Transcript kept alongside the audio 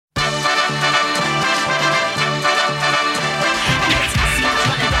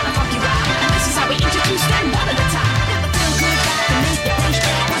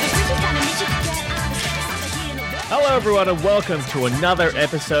Hello, everyone, and welcome to another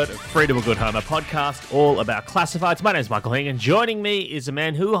episode of Freedom of Good Home, a podcast all about classifieds. My name is Michael Hing, and joining me is a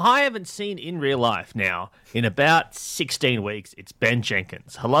man who I haven't seen in real life now in about 16 weeks. It's Ben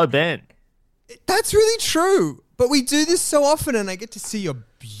Jenkins. Hello, Ben. That's really true, but we do this so often, and I get to see your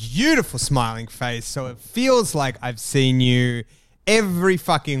beautiful smiling face, so it feels like I've seen you every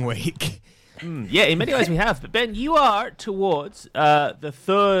fucking week. Yeah, in many ways we have. But Ben, you are towards the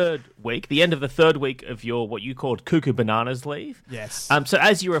third week, the end of the third week of your what you called Cuckoo Bananas leave. Yes. So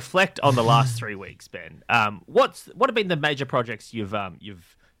as you reflect on the last 3 weeks, Ben, what have been the major projects you have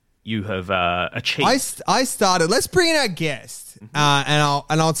achieved? I started. Let's bring in our guest, and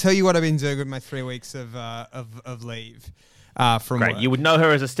I'll tell you what I've been doing with my 3 weeks of leave. From Great. work. You would know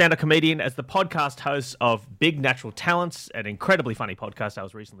her as a stand-up comedian, as the podcast host of Big Natural Talents, an incredibly funny podcast I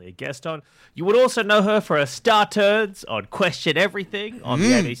was recently a guest on. You would also know her for her star turns on Question Everything on the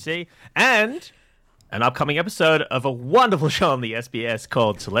ABC, and an upcoming episode of a wonderful show on the SBS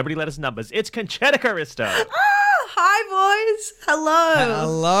called Celebrity Letters and Numbers. It's Conchetta Caristo. Hi, boys. Hello.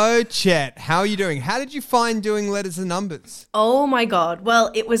 Hello, Chet. How are you doing? How did you find doing letters and numbers? Oh, my God.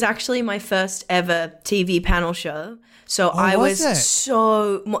 Well, it was actually my first ever TV panel show. So I was it?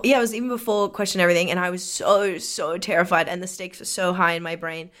 it was even before Question Everything, and I was so terrified, and the stakes were so high in my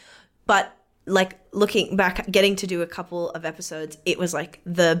brain. But like looking back, getting to do a couple of episodes, it was like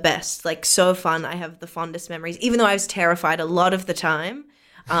the best, like so fun. I have the fondest memories, even though I was terrified a lot of the time.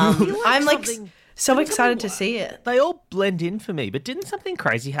 I'm like so excited to see it. They all blend in for me, but didn't something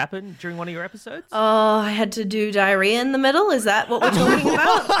crazy happen during one of your episodes? Oh, I had to do diarrhea in the middle. Is that what we're talking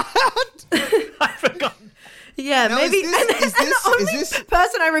about? I forgot. Yeah, Now, maybe. is The only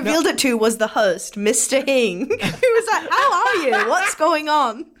person I revealed it to was the host, Mr. Hing, who was like, "How are you? What's going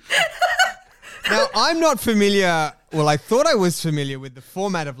on?" Now, I'm not familiar. Well, I thought I was familiar with the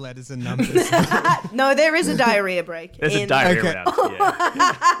format of letters and numbers. No, there is a diarrhea break. There's a diarrhea round.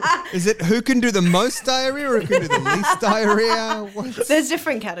 Yeah. Is it who can do the most diarrhea or who can do the least diarrhea? There's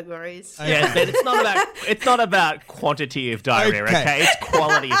different categories. Yeah, but it's not about quantity of diarrhea, okay? It's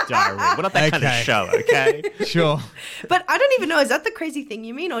quality of diarrhea. We're not that kind of show, okay? Sure. But I don't even know, is that the crazy thing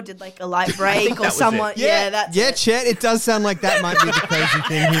you mean, or did like a light break or was someone? it. That's Yeah, it. Chet, it does sound like that might be the crazy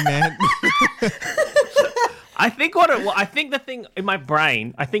thing he meant. I think the thing in my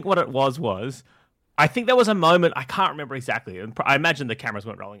brain, I think what it was, I think there was a moment, I can't remember exactly, and I imagine the cameras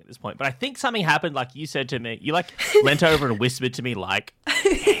weren't rolling at this point, but I think something happened, like you said to me, you like leant over and whispered to me like,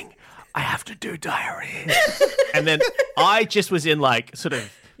 Hing, I have to do diarrhea. And then I just was in like sort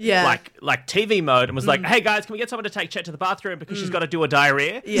of like TV mode and was like, hey guys, can we get someone to take Chet to the bathroom because she's got to do a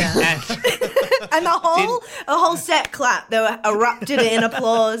diarrhea? Yeah. And the whole set clapped. They were erupted in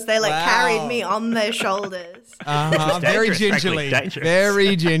applause. They carried me on their shoulders. Very gingerly.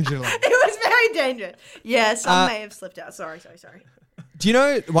 Very gingerly. It was very dangerous. Yeah, some may have slipped out. Sorry. Do you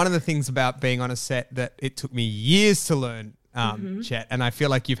know one of the things about being on a set that it took me years to learn, Chet, and I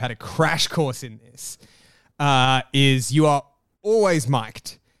feel like you've had a crash course in this, is you are always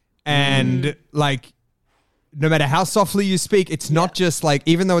mic'd. And like, no matter how softly you speak, it's not just like,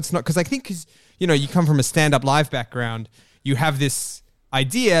 even though it's not, because I think, you come from a stand-up live background, you have this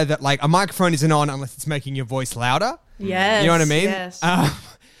idea that like a microphone isn't on unless it's making your voice louder. Yes. You know what I mean? Yes.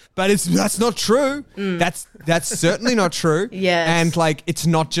 But that's not true. That's certainly not true. Yes. And like, it's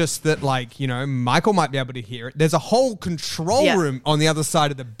not just that like, Michael might be able to hear it. There's a whole control room on the other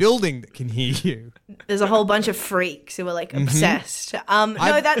side of the building that can hear you. There's a whole bunch of freaks who are like obsessed.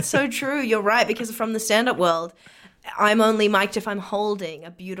 No, that's so true. You're right, because from the stand-up world, I'm only mic'd if I'm holding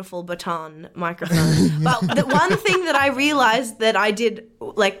a beautiful baton microphone. But the one thing that I realized that I did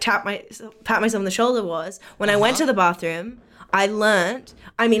like pat myself on the shoulder was when I went to the bathroom, I learned.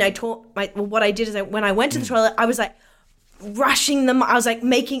 What I did is when I went to the toilet, I was like rushing them. I was like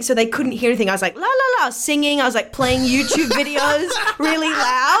making so they couldn't hear anything. I was like la la la singing. I was like playing YouTube videos really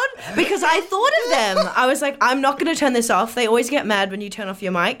loud because I thought of them. I was like, I'm not going to turn this off. They always get mad when you turn off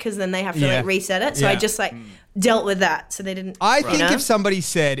your mic because then they have to like reset it. So I just like dealt with that. So they didn't. I think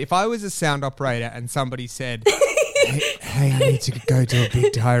if I was a sound operator and somebody said, hey, I need to go to a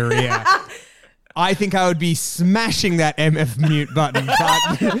big diarrhea. I think I would be smashing that MF mute button.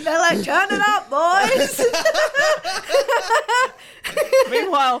 But they're like, turn it up, boys.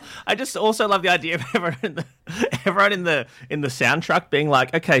 Meanwhile, I just also love the idea of everyone in the sound truck being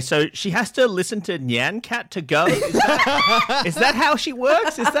like, okay, so she has to listen to Nyan Cat to go. Is that how she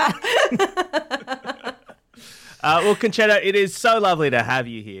works? Is that? Well, Conchetta, it is so lovely to have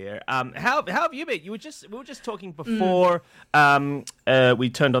you here. How have you been? We were just talking before we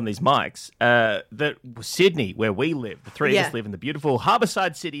turned on these mics that Sydney, where we live, the three of us live in the beautiful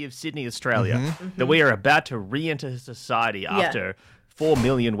harbourside city of Sydney, Australia, that we are about to re-enter society after 4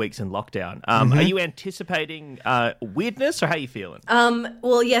 million weeks in lockdown. Are you anticipating weirdness, or how are you feeling?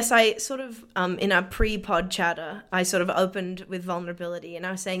 Well, yes, I sort of, in our pre-pod chatter, I sort of opened with vulnerability, and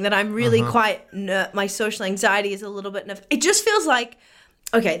I was saying that I'm really quite, my social anxiety is a little bit, it just feels like,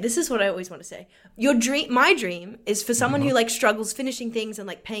 okay, this is what I always want to say. My dream is for someone who like struggles finishing things and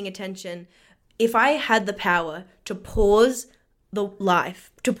like paying attention. If I had the power to pause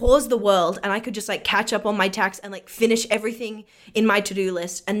the world, and I could just like catch up on my tasks and like finish everything in my to-do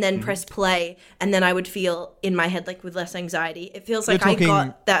list and then press play, and then I would feel in my head like with less anxiety. It feels like I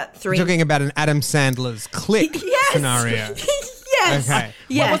got that 3. You're talking about an Adam Sandler's Click scenario. Yes. Okay.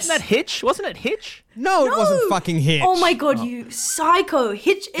 Yes. Wasn't that Hitch? Wasn't it Hitch? No, it wasn't fucking Hitch. Oh my God, you psycho.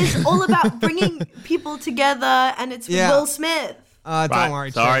 Hitch is all about bringing people together, and it's Will Smith. Don't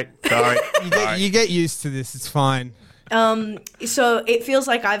worry. Sorry. You get used to this. It's fine. So it feels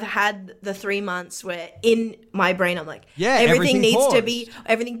like I've had the 3 months where in my brain I'm like, everything needs paused. to be,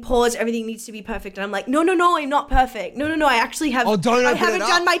 everything paused, everything needs to be perfect. And I'm like, no, I'm not perfect. No, I actually have, I haven't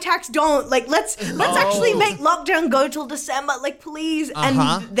done my tax. Don't, like, let's actually make lockdown go till December, like, please.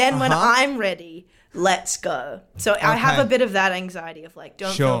 And then when I'm ready, let's go. So I have a bit of that anxiety of like,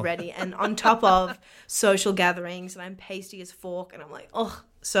 don't feel ready. And on top of social gatherings, and I'm pasty as fork, and I'm like, oh.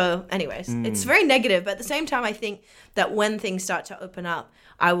 So anyways, it's very negative. But at the same time, I think that when things start to open up,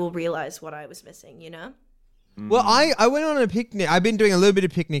 I will realize what I was missing, you know? Well, I went on a picnic. I've been doing a little bit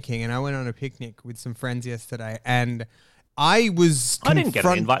of picnicking, and I went on a picnic with some friends yesterday, and I didn't get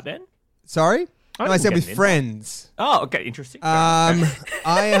an invite then. Sorry? I said with friends. Oh, okay, interesting.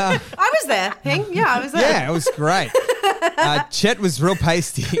 I was there, Ping. Yeah, I was there. Yeah, it was great. Chet was real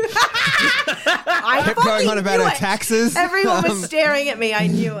pasty. I kept going on about her taxes. Everyone was staring at me. I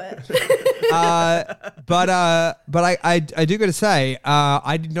knew it. But I do got to say,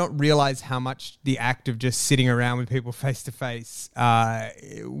 I did not realize how much the act of just sitting around with people face to face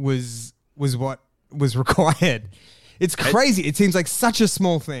was what was required. It's crazy. It seems like such a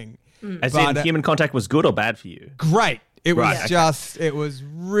small thing. As in, human contact was good or bad for you? Great. It was it was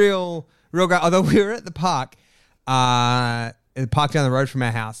real great. Although we were at the park, down the road from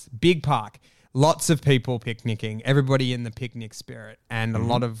our house, big park, lots of people picnicking, everybody in the picnic spirit, and a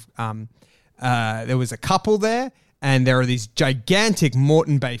lot of, there was a couple there, and there are these gigantic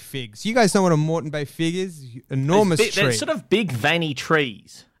Moreton Bay figs. You guys know what a Moreton Bay fig is? Enormous tree. They're sort of big veiny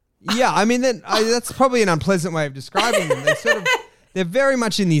trees. Yeah, I mean, that's probably an unpleasant way of describing them. They're very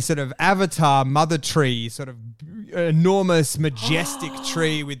much in the sort of Avatar mother tree, sort of enormous, majestic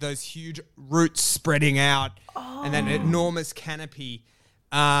tree with those huge roots spreading out and then an enormous canopy.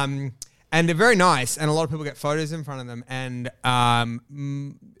 And they're very nice, and a lot of people get photos in front of them. And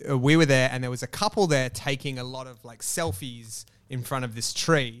we were there, and there was a couple there taking a lot of like selfies in front of this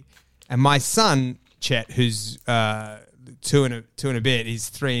tree. And my son, Chet, who's 2 and a bit, he's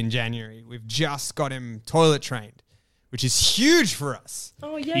 3 in January. We've just got him toilet trained, which is huge for us.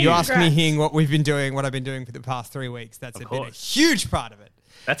 Oh, yeah. You ask me, Hing, what I've been doing for the past 3 weeks. That's been a huge part of it.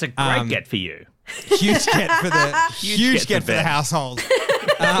 That's a great get for you. Huge get for the household.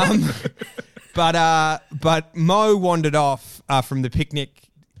 But Mo wandered off from the picnic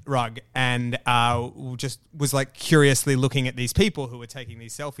rug and just was like curiously looking at these people who were taking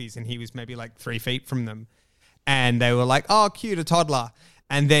these selfies, and he was maybe like 3 feet from them, and they were like, "Oh, cute, a toddler,"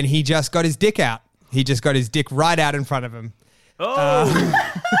 and then he just got his dick out. He just got his dick right out in front of him. Oh,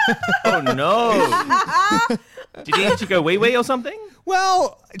 oh no! Did he need to go wee-wee or something?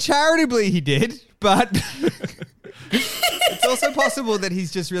 Well, charitably he did, but it's also possible that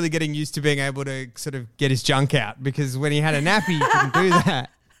he's just really getting used to being able to sort of get his junk out, because when he had a nappy, he couldn't do that.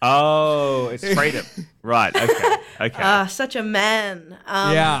 Oh, it's freedom. Right, okay. Such a man.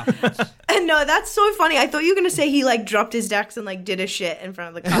 Yeah. And no, that's so funny. I thought you were going to say he like dropped his dax and like did a shit in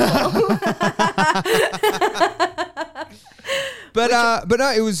front of the couple. But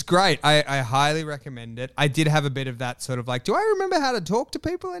no, it was great. I highly recommend it. I did have a bit of that sort of like, do I remember how to talk to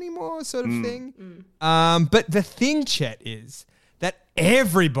people anymore sort of thing? But the thing, Chet, is that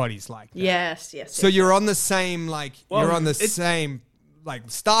everybody's like that. Yes. So you're on the same same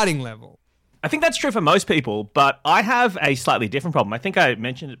starting level. I think that's true for most people, but I have a slightly different problem. I think I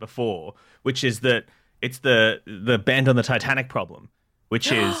mentioned it before, which is that it's the Band on the Titanic problem,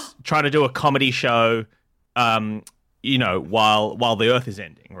 which is trying to do a comedy show, while the Earth is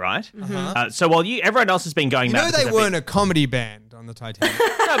ending, right? So while everyone else has been going mad. They weren't a comedy band on the Titanic.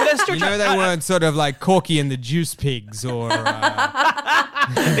 No, but that's true. You know, they weren't sort of like Corky and the Juice Pigs or...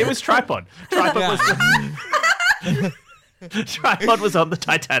 It was Tripod. Tripod was on the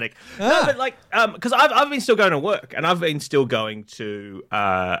Titanic. No, but like, because I've been still going to work, and I've been still going to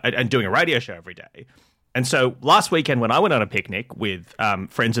and doing a radio show every day. And so last weekend when I went on a picnic with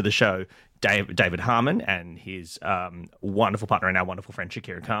friends of the show, David Harmon and his wonderful partner and our wonderful friend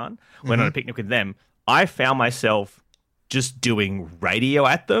Shakira Khan, went on a picnic with them. I found myself just doing radio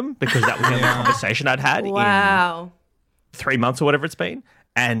at them because that was the only conversation I'd had in 3 months or whatever it's been.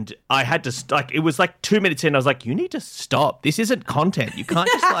 And I had to, it was like 2 minutes in, I was like, you need to stop. This isn't content. You can't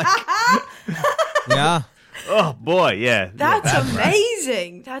just Yeah. Oh, boy, yeah. That's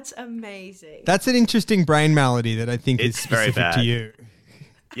amazing. That's amazing. That's an interesting brain malady that I think is It's very specific bad. to you.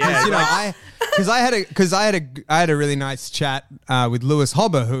 Yeah. You know, I had a really nice chat with Lewis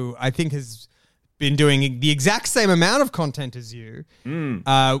Hobber, who I think has been doing the exact same amount of content as you, in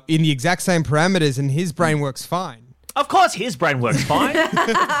the exact same parameters, and his brain works fine. Of course his brain works fine.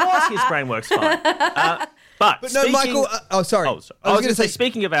 But No, Michael. Sorry. I was going to say,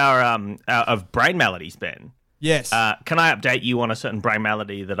 speaking of our of brain maladies, Ben. Yes. Can I update you on a certain brain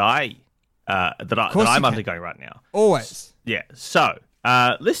malady that I'm undergoing right now? Always. Yeah. So,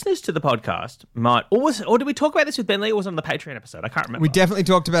 listeners to the podcast might, or did we talk about this with Ben Lee, or was it on the Patreon episode? I can't remember. We definitely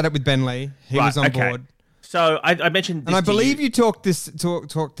talked about it with Ben Lee. He was on board. So I mentioned, this and I to believe you talked this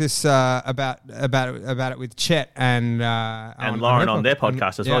about it with Chet and Lauren on their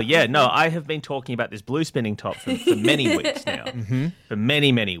podcast as well. Yeah, no, I have been talking about this blue spinning top for many weeks now, for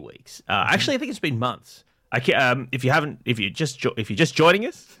many weeks. Actually, I think it's been months. If you're just joining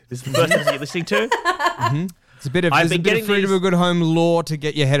us, this is the first episode you're listening to. It's a bit of freedom of a good home lore to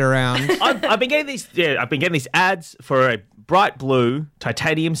get your head around. I've been getting these ads for a bright blue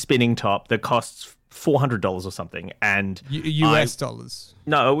titanium spinning top that costs $400 or something, and US dollars.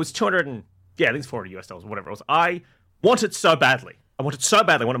 No, it was $200. I think it's $400 US, whatever it was. I want it so badly. I want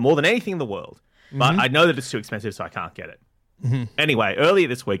it more than anything in the world. But I know that it's too expensive, so I can't get it. Anyway, earlier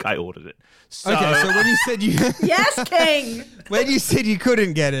this week I ordered it. So when you said you Yes, King. when you said you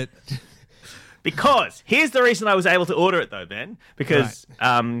couldn't get it, because here's the reason I was able to order it though, Ben. Because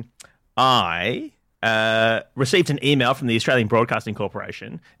I received an email from the Australian Broadcasting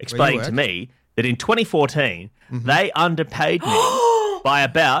Corporation explaining to me that in 2014, they underpaid me by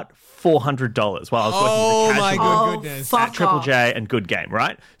about $400 while I was working as a casual goodness. at Triple J and Good Game,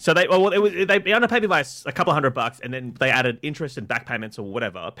 right? So they underpaid me by a couple of $100, and then they added interest and back payments or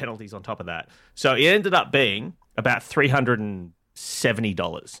whatever, penalties on top of that. So it ended up being about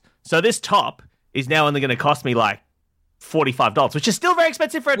 $370. So this top is now only going to cost me like $45, which is still very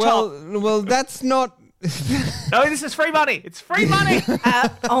expensive for a top. Well, that's not... No, this is free money. It's free money.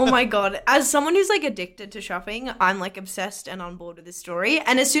 Oh my God. As someone who's like addicted to shopping, I'm like obsessed and on board with this story.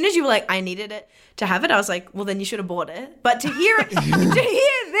 And as soon as you were like, I needed it to have it, I was like, well, then you should have bought it. But to hear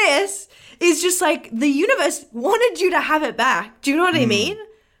this is just like the universe wanted you to have it back. Do you know what I mean?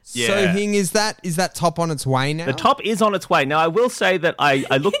 Yeah. So, Hing, is that top on its way now? The top is on its way. Now, I will say that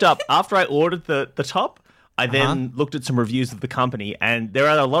I looked up after I ordered the top. I then looked at some reviews of the company, and there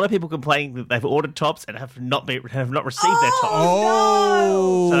are a lot of people complaining that they've ordered tops and have not received their tops.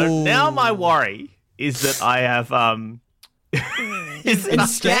 Oh, So now my worry is that I have been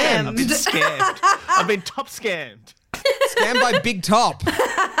scammed. I've been scammed. I've been top scammed. Scammed by Big Top.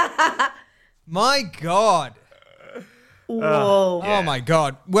 My God. Whoa. Oh my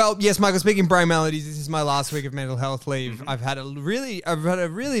God. Well, yes, Michael, speaking of brain maladies, this is my last week of mental health leave. I've had a really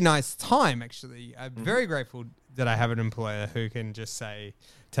nice time, actually. I'm very grateful that I have an employer who can just say,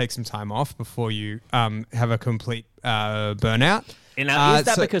 take some time off before you have a complete burnout. And now, is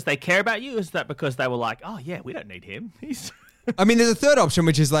that because they care about you? Or is that because they were like, oh yeah, we don't need him? I mean, there's a third option,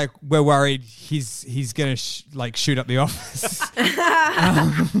 which is like, we're worried he's going to shoot up the office.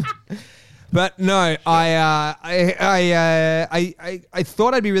 But no, I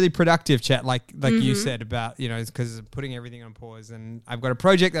thought I'd be really productive, Chat, like you said about, because putting everything on pause, and I've got a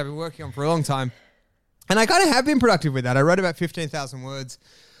project that I've been working on for a long time, and I kind of have been productive with that. I wrote about 15,000 words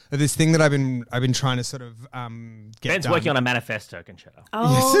of this thing that I've been trying to sort of get Ben's done. working on a manifesto, Conchetta.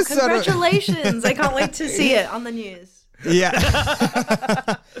 Oh, Yes, congratulations. I can't wait to see it on the news.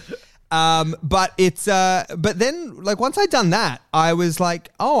 Yeah. But then like once I'd done that, I was like,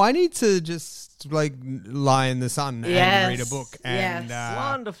 oh, I need to just like lie in the sun and read a book. And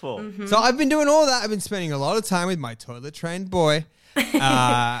Wonderful. So I've been doing all that. I've been spending a lot of time with my toilet trained boy.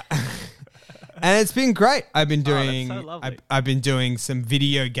 And it's been great. I've been doing that's so lovely. I've been doing some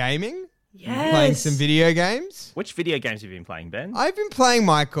video gaming. Yes. Playing some video games. Which video games have you been playing, Ben? I've been playing,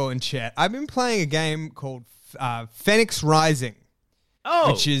 Michael and Chet. I've been playing a game called Phoenix Rising.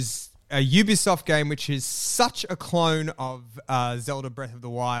 which is a Ubisoft game, which is such a clone of Zelda Breath of the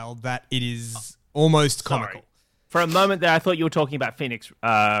Wild that it is almost comical. For a moment there, I thought you were talking about Phoenix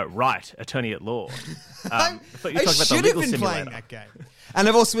Wright, Attorney at Law. I thought you were talking about the legal simulator. Playing that game. And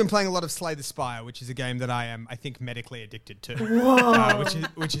I've also been playing a lot of Slay the Spire, which is a game that I am, I think, medically addicted to. Whoa.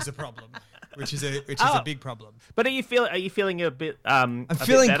 Which is a problem. Which is a big problem. But are you feeling a bit? I'm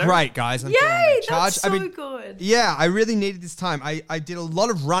feeling better? great, guys. I'm feeling Yay, recharged. that's so good. Yeah, I really needed this time. I did a lot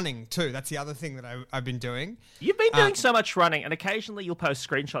of running too. That's the other thing that I've been doing. You've been doing so much running, and occasionally you'll post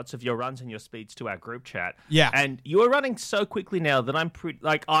screenshots of your runs and your speeds to our group chat. Yeah, and you are running so quickly now that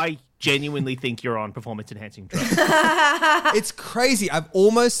I genuinely think you're on performance-enhancing drugs. It's crazy. I've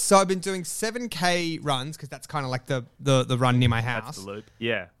been doing 7K runs because that's kind of like the run near my house. That's the loop.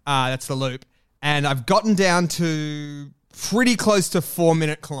 Yeah. That's the loop. And I've gotten down to pretty close to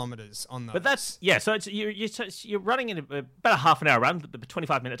 4-minute kilometers on those. But that's, so you're running in about a half an hour run,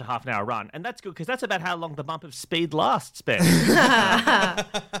 25 minute to half an hour run. And that's good because that's about how long the bump of speed lasts, Ben.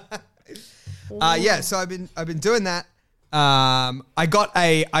 So I've been doing that. I got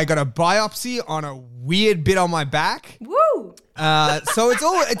a biopsy on a weird bit on my back. Woo! So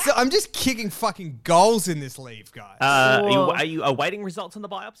I'm just kicking fucking goals in this leave, guys. Are you awaiting results on the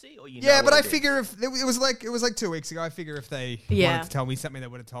biopsy, or but I figure if it was like 2 weeks ago, I figure if they wanted to tell me something, they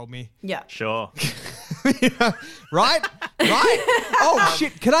would have told me. Yeah, sure. Right. Oh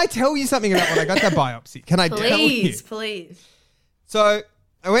shit! Can I tell you something about when I got that biopsy? Can I tell you? Please. So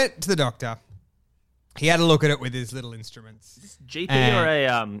I went to the doctor. He had a look at it with his little instruments.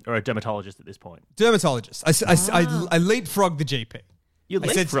 GP or a dermatologist at this point? Dermatologist. I leapfrogged the GP. You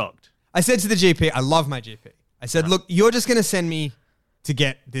leapfrogged? I said to the GP, I love my GP. I said, look, you're just going to send me to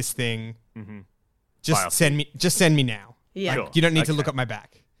get this thing. Mm-hmm. Just send me now. Yeah. Like, you don't need to look at my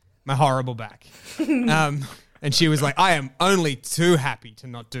back, my horrible back. And she was like, I am only too happy to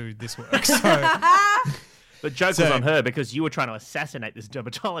not do this work. So. The joke was on her because you were trying to assassinate this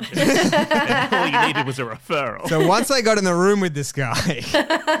dermatologist and all you needed was a referral. So once I got in the room with this guy,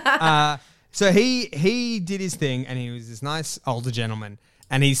 so he did his thing and he was this nice older gentleman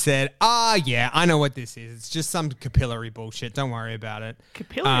and he said, yeah, I know what this is. It's just some capillary bullshit. Don't worry about it.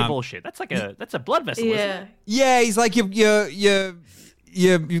 Capillary bullshit? That's a blood vessel, isn't it? Yeah, he's like, you've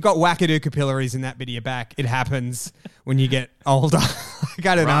got wackadoo capillaries in that bit of your back. It happens when you get older. Like,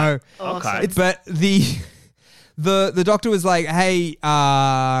 I don't know. Okay. But the doctor was like, hey,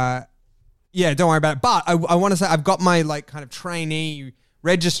 don't worry about it. But I want to say I've got my like kind of trainee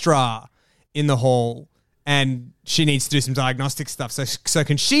registrar in the hall and she needs to do some diagnostic stuff. So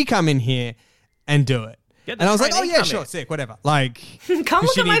can she come in here and do it? And I was like, oh yeah, sure, sick, whatever. Like, come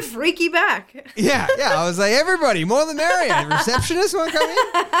look at my freaky back. Yeah. I was like, everybody, more the merrier. The receptionist won't come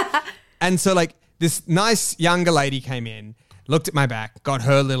in. And so like this nice younger lady came in, looked at my back, got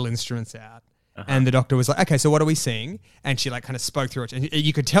her little instruments out. Uh-huh. And the doctor was like, okay, so what are we seeing? And she like kind of spoke through it. And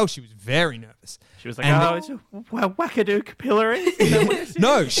you could tell she was very nervous. She was like, it's a wackadoo capillary.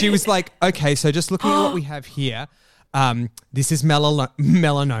 No, she was like, okay, so just looking at what we have here, this is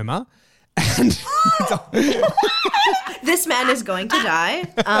melanoma. And this man is going to die.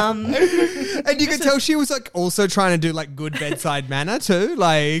 And you could tell she was like also trying to do like good bedside manner too.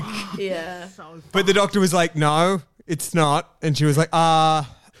 Like, yeah. But the doctor was like, no, it's not. And she was like, oh,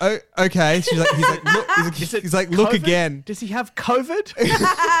 okay. She's like, he's like, look again. Does he have COVID?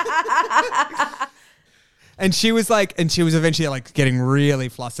 And she was eventually like getting really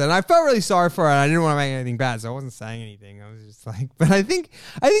flustered. And I felt really sorry for her. I didn't want to make anything bad, so I wasn't saying anything. I was just like, but I think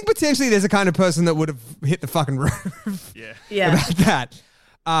potentially there's a kind of person that would have hit the fucking roof. Yeah. About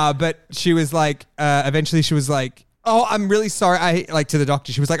that. But she was like, eventually she was like, oh, I'm really sorry. To the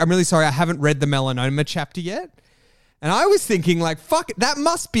doctor, she was like, I'm really sorry. I haven't read the melanoma chapter yet. And I was thinking, like, fuck, that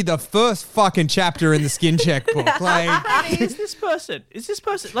must be the first fucking chapter in the skin check book. Like, is this person,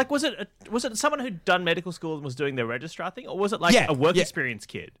 like, was it someone who'd done medical school and was doing their registrar thing? Or was it like a work experience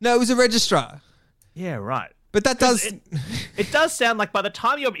kid? No, it was a registrar. Yeah, right. But that does... It does sound like by the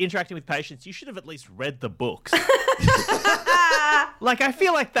time you're interacting with patients, you should have at least read the books. Like, I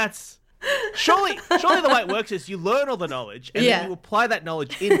feel like that's... Surely the way it works is you learn all the knowledge and then you apply that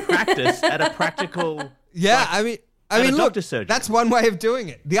knowledge in practice at a practical... Yeah, I mean, look, surgery. That's one way of doing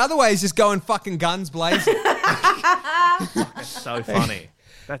it. The other way is just going fucking guns blazing. That's so funny.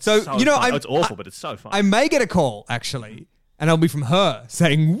 That's so funny. It's awful, but it's so funny. I may get a call, actually, and it'll be from her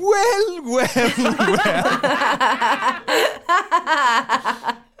saying, well.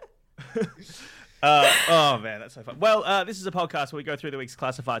 Oh, man, that's so fun. Well, this is a podcast where we go through the week's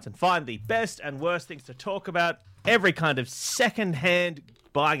classifieds and find the best and worst things to talk about, every kind of second-hand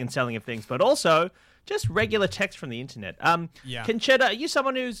buying and selling of things, but also... just regular text from the internet. Yeah. Conchetta, are you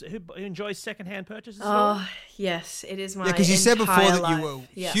someone who enjoys secondhand purchases? at all? Oh, yes, it is my Yeah, because you said before entire that you were life.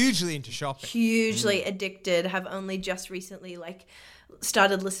 Yeah. hugely into shopping. Hugely addicted. Have only just recently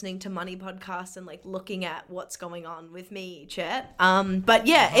started listening to money podcasts and looking at what's going on with me, Chet. But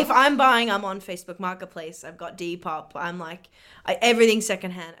yeah, if I'm buying, I'm on Facebook Marketplace. I've got Depop. I'm everything's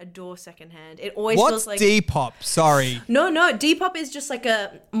secondhand. Adore secondhand. It always What's feels like Depop? Sorry. No, Depop is just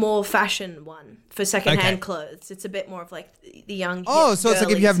a more fashion one for secondhand Okay. clothes. It's a bit more of the young. Oh, hip so it's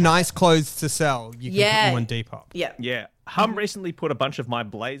like if you have girlies. nice clothes to sell, you can Yeah. put them on Depop. Yeah. Yeah. Hum recently put a bunch of my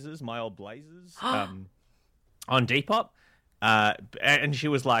old blazers, on Depop. And she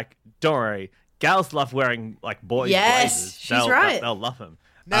was like, "Don't worry, gals love wearing boys' Yes, blazers. she's right. They'll love them."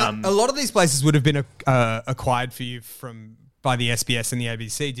 Now, a lot of these places would have been acquired for you by the SBS and the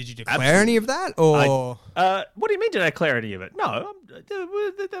ABC. Did you declare Absolutely. any of that, or What do you mean? Did I declare any of it? No,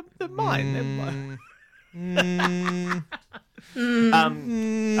 they're mine. They're mine.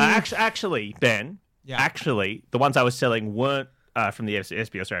 Actually, Ben. Yeah. Actually, the ones I was selling weren't from the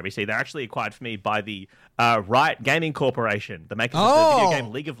SBS or ABC. They're actually acquired for me by the Riot Gaming Corporation, the makers of the video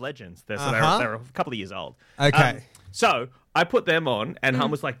game League of Legends. They're a couple of years old. Okay. So I put them on, and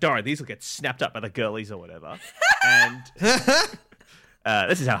Hum was like, "Dora, these will get snapped up by the girlies or whatever." And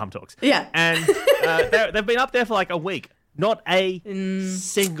this is how Hum talks. Yeah. And they've been up there for a week. Not a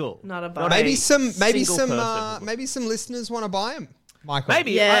single. Not a bar. maybe a some single person. maybe some listeners want to buy them, Michael?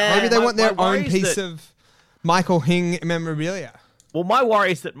 Maybe. Yeah. Maybe they want their my worry own is piece that- of Michael Hing memorabilia. Well, my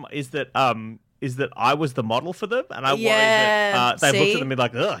worry is that I was the model for them, and I worry Yeah, that they looked see? at them and be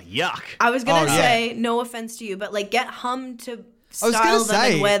like, "Ugh, yuck." I was gonna Oh, yeah. say, no offense to you, but get Hum to I was gonna style them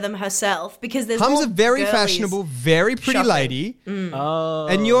say, and wear them herself because there's Hum's more a very girlies. fashionable, very pretty shopping. lady, Oh.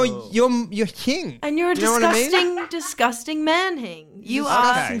 and you're king. And you're a Do you know what I mean? disgusting, disgusting man, Hing. You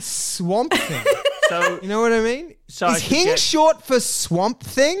Disgusting are. swamp thing. So You know what I mean? So I is should Hing get- short for swamp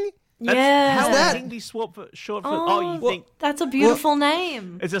thing? Yeah. How that? would Hing be short for? Oh, you think that's a beautiful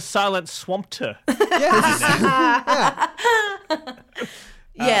name. it's a silent swampter? Yes.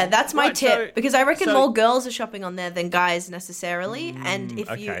 Yeah, that's my right, tip so- because I reckon so- more girls are shopping on there than guys necessarily. And if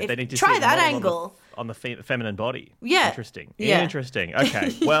Okay, you they need to try see that more angle, on the feminine body. Yeah. Interesting. Yeah. Interesting.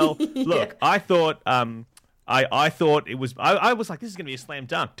 Okay. Well, look, I thought I thought it was I was like, this is going to be a slam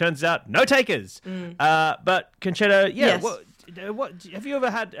dunk. Turns out no takers. But Conchetta, yeah, Yes. what have you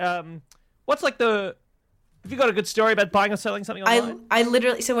ever had what's have you got a good story about buying or selling something online? I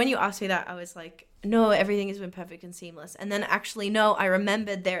literally, so when you asked me that, I was like, no, everything has been perfect and seamless. And then actually, no, I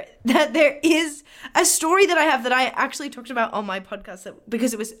remembered that there is a story that I have that I actually talked about on my podcast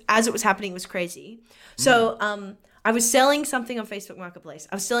because as it was happening, it was crazy. So, I was selling something on Facebook Marketplace.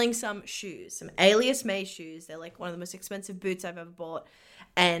 I was selling some shoes, some Alias May shoes. They're one of the most expensive boots I've ever bought.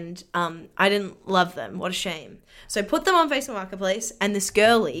 And I didn't love them. What a shame. So I put them on Facebook Marketplace, and this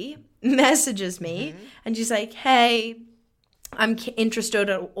girlie messages me, and she's like, hey, I'm interested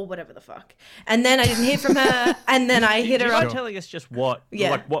or whatever the fuck. And then I didn't hear from her, and then I hit Do her you mind up. telling us just what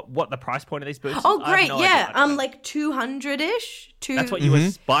the price point of these boots is? Oh, I have great. no Yeah. idea. 200-ish. That's what you were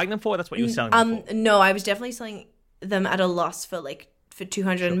buying them for? That's what you were selling them for? No, I was definitely selling them at a loss for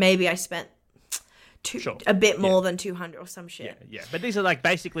 200. Maybe I spent a bit more than 200 or some shit. Yeah, but these are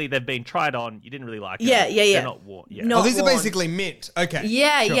basically they've been tried on. You didn't really like them. Yeah. They're not worn. Yeah. No. Oh, these are worn. basically mint. Okay.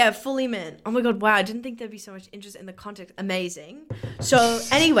 Yeah, Sure. yeah, fully mint. Oh my god, wow! I didn't think there'd be so much interest in the context. Amazing. So,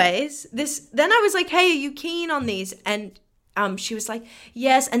 anyways, then I was like, "Hey, are you keen on these?" And she was like,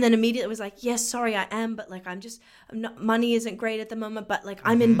 "Yes," and then immediately was like, "Yes, sorry, I am, but money isn't great at the moment, but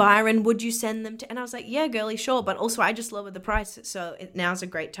I'm in Byron. Would you send them to?" And I was like, "Yeah, girly, sure, but also I just lowered the price, so now's a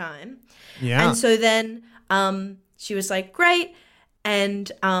great time." Yeah. And so then she was like, "Great,"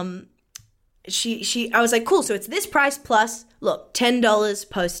 and I was like, "Cool, so it's this price plus look, $10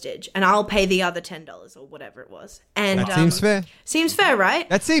 postage, and I'll pay the other $10 or whatever it was." And That seems fair. Seems fair, right?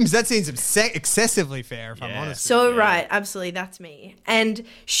 That seems excessively fair, if I'm honest. So right, absolutely, that's me. And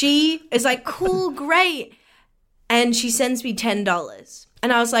she is like, "Cool, great," and she sends me $10,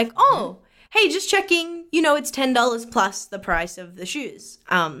 and I was like, "Oh, hey, just checking. It's $10 plus the price of the shoes."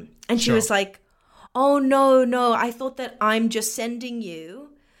 And she was like, "Oh no, I thought that I'm just sending you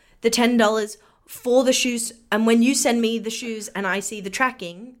the $10 for the shoes, and when you send me the shoes and I see the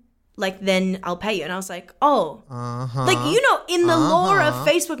tracking, then I'll pay you." And I was like, "Oh, in the lore of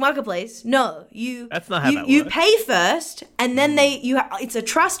Facebook Marketplace, no, That's not how that you works. pay first, and then it's a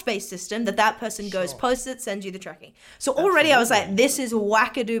trust-based system that person goes, posts it, sends you the tracking." So already I was like, "This is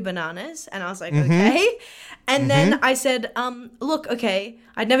wackadoo bananas," and I was like, "Okay." And then I said, "Look, okay,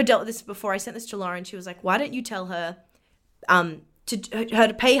 I'd never dealt with this before. I sent this to Lauren. She was like, 'Why don't you tell her her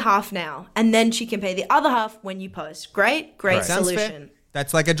to pay half now, and then she can pay the other half when you post. Great Sounds solution. fair.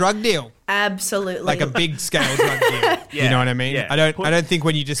 That's like a drug deal. Absolutely. Like a big scale drug deal. Yeah. You know what I mean? Yeah. I don't think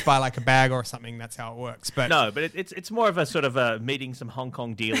when you just buy like a bag or something, that's how it works. But No, but it's more of a sort of meeting some Hong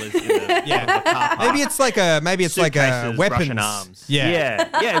Kong dealers. In the, yeah, the car park. maybe it's like a Suitcases, weapons. Russian arms.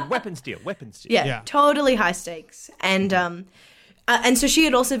 Yeah. Weapons deal. Yeah, totally high stakes. And so she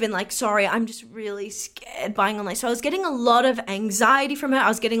had also been like, sorry, I'm just really scared buying online. So I was getting a lot of anxiety from her. I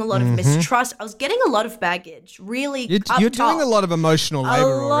was getting a lot of mistrust. I was getting a lot of baggage, really. You're doing a lot of emotional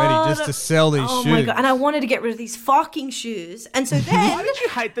labor already just to sell these shoes. Oh my God. And I wanted to get rid of these fucking shoes. And so then. Why did you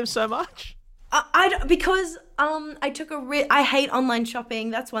hate them so much? Because I took a risk. I hate online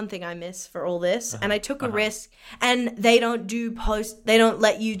shopping. That's one thing I miss for all this. And I took a risk, and they don't they don't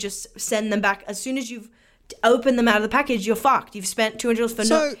let you just send them back. As soon as you've opened them out of the package, you're fucked. You've spent $200 for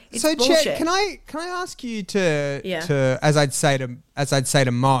it's bullshit. Chet, can I ask you to as I'd say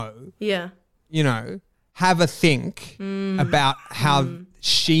to Mo, you know, have a think about how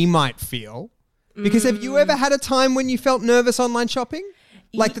she might feel. Because have you ever had a time when you felt nervous online shopping?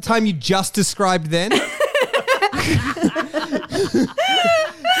 Like the time you just described then?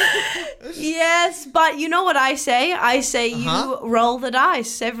 Yes, but you know what I say? I say you roll the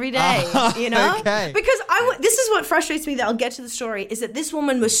dice every day, you know? Okay. Because this is what frustrates me, that I'll get to the story, is that this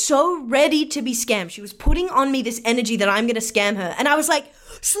woman was so ready to be scammed. She was putting on me this energy that I'm going to scam her. And I was like,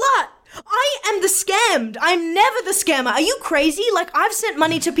 slut, I am the scammed. I'm never the scammer. Are you crazy? Like, I've sent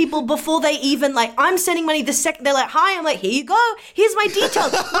money to people before they even, like, I'm sending money the second they're like, hi. I'm like, here you go. Here's my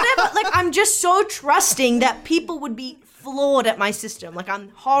details. Whatever. Like, I'm just so trusting that people would be flawed at my system. Like, I'm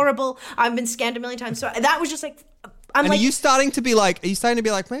horrible. I've been scammed a million times. So that was just like, are you starting to be like,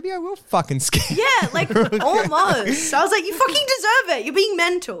 maybe I will fucking scam? Yeah, like almost. So I was like, you fucking deserve it. You're being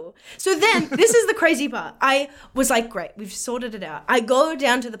mental. So then, this is the crazy part. I was like, great, we've sorted it out. I go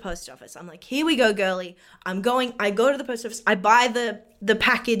down to the post office. I'm like, here we go, girly. I go to the post office. I buy the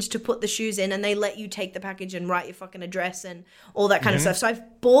package to put the shoes in, and they let you take the package and write your fucking address and all that kind of stuff. So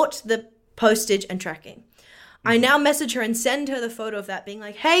I've bought the postage and tracking. I now message her and send her the photo of that, being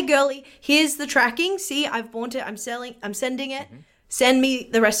like, hey, girly, here's the tracking. See, I've bought it. I'm sending it. Send me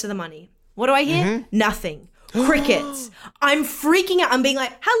the rest of the money. What do I hear? Nothing. Crickets. I'm freaking out. I'm being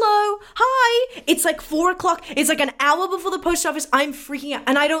like, hello, hi. It's like 4:00. It's like an hour before the post office. I'm freaking out.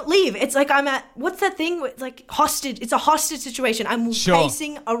 And I don't leave. It's like I'm at, what's that thing? It's like hostage. It's a hostage situation. I'm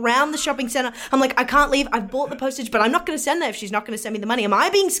pacing around the shopping center. I'm like, I can't leave. I've bought the postage, but I'm not going to send that if she's not going to send me the money. Am I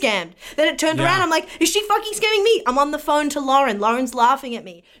being scammed? Then it turned around. I'm like, is she fucking scamming me? I'm on the phone to Lauren. Lauren's laughing at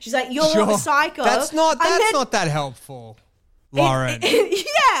me. She's like, you're a psycho. That's not that helpful. Lauren.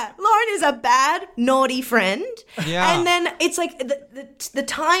 Yeah, Lauren is a bad, naughty friend. Yeah. And then it's like the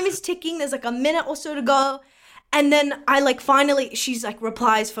time is ticking. There's like a minute or so to go. And then I like finally, she's like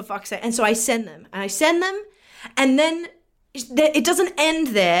replies, for fuck's sake. And so I send them. And then it doesn't end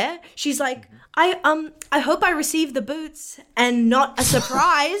there. She's like, I hope I receive the boots and not a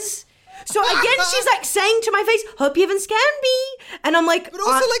surprise. So again, she's like saying to my face, hope you haven't scammed me. And I'm like, but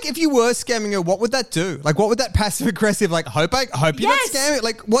also like, if you were scamming her, what would that do? Like, what would that passive aggressive, like, hope you're not scamming?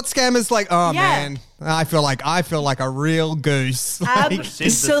 Like, what scammers like, oh man, I feel like a real goose. Like,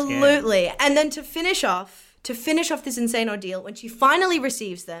 absolutely. And then to finish off this insane ordeal, when she finally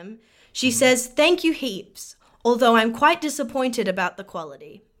receives them, she says, thank you heaps, although I'm quite disappointed about the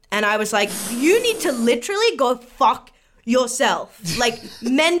quality. And I was like, you need to literally go fuck yourself. Like,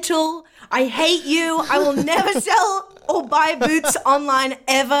 mental. I hate you. I will never sell or buy boots online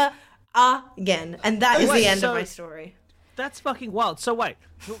ever again. And that is the end of my story. That's fucking wild. So wait,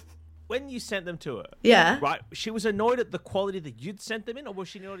 when you sent them to her, right? She was annoyed at the quality that you'd sent them in, or was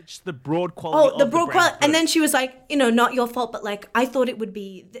she annoyed at just the broad quality? Oh, the broad quality. And then she was like, not your fault, but like, I thought it would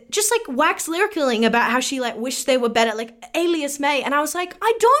be just like wax lyricaling about how she like wished they were better, like Alias May. And I was like,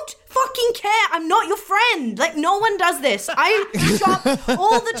 I don't fucking care. I'm not your friend. Like, no one does this. I shop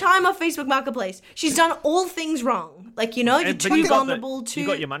all the time off Facebook Marketplace. She's done all things wrong. Like, you're too vulnerable to. You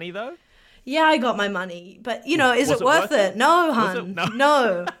got your money though? Yeah, I got my money, but is it worth it? No, hun.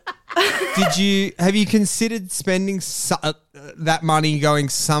 No. Have you considered spending that money going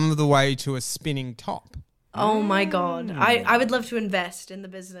some of the way to a spinning top? Oh my God. I would love to invest in the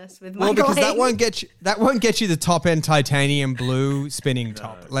business with my because that won't get you the top end titanium blue spinning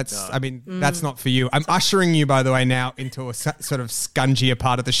top. That's not for you. I'm ushering you, by the way, now into a sort of scungier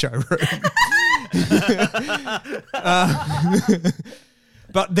part of the showroom.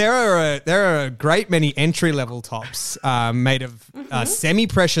 But there are a great many entry-level tops made of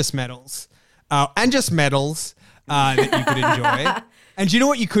semi-precious metals and just metals that you could enjoy. And you know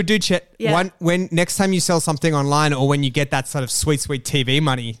what you could do, Chet? Yeah. When next time you sell something online, or when you get that sort of sweet TV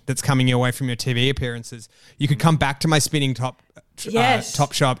money that's coming your way from your TV appearances, you could come back to my spinning top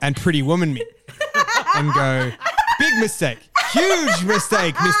shop and Pretty Woman me and go, big mistake, huge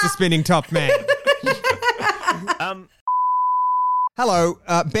mistake, Mr. Spinning Top Man. Hello,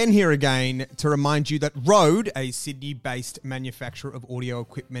 Ben here again to remind you that Rode, a Sydney-based manufacturer of audio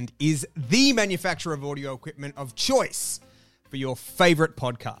equipment, is the manufacturer of audio equipment of choice for your favourite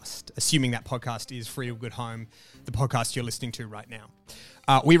podcast, assuming that podcast is Free to Good Home, the podcast you're listening to right now.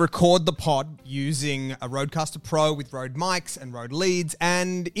 We record the pod using a Rodecaster Pro with Rode mics and Rode leads,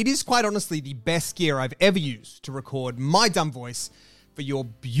 and it is quite honestly the best gear I've ever used to record my dumb voice for your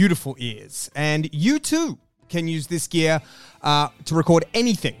beautiful ears. And you too can use this gear to record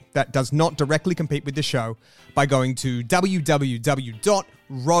anything that does not directly compete with the show by going to www.rode.com.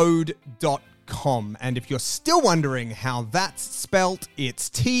 And if you're still wondering how that's spelt, it's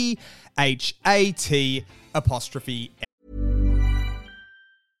THAT'.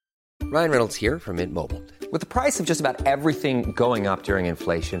 Ryan Reynolds here from Mint Mobile. With the price of just about everything going up during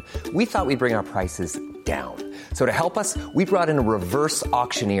inflation, we thought we'd bring our prices down. So to help us, we brought in a reverse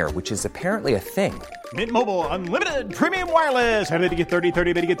auctioneer, which is apparently a thing. Mint Mobile Unlimited Premium Wireless. How to get 30,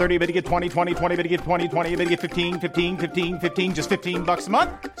 30, bit to get 30, bit to get 20, 20, 20, bit to get 20, 20, bit to get 15, 15, 15, 15, just $15 a month?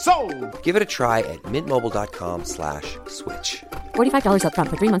 Sold! Give it a try at mintmobile.com/switch. $45 up front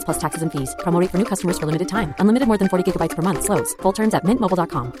for 3 months plus taxes and fees. Promo rate for new customers for limited time. Unlimited more than 40 gigabytes per month. Slows full terms at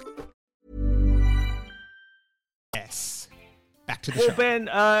mintmobile.com. Yes. Back to the Well, show. Ben,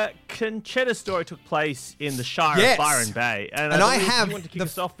 Conchetta's story took place in the Shire Yes. of Byron Bay. And I believe have you want to kick the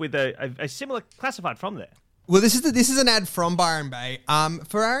us off with a similar classified from there. Well, this is an ad from Byron Bay.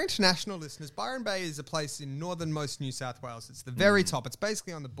 For our international listeners, Byron Bay is a place in northernmost New South Wales. It's the very top. It's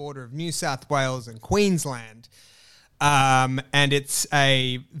basically on the border of New South Wales and Queensland. And it's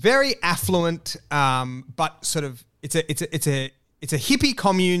a very affluent, but sort of it's a hippie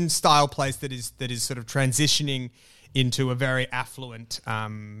commune style place that is sort of transitioning into a very affluent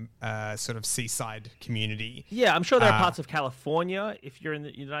sort of seaside community. Yeah, I'm sure there are parts of California, if you're in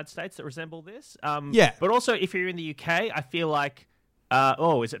the United States, that resemble this. Yeah. But also, if you're in the UK, I feel like,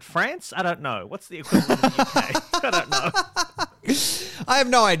 is it France? I don't know. What's the equivalent of the UK? I don't know. I have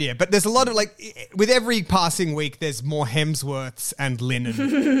no idea, but there's a lot of with every passing week, there's more Hemsworths and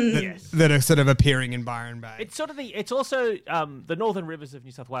linen that are sort of appearing in Byron Bay. It's sort of it's also the Northern Rivers of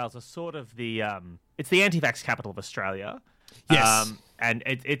New South Wales are sort of it's the anti-vax capital of Australia. Yes. And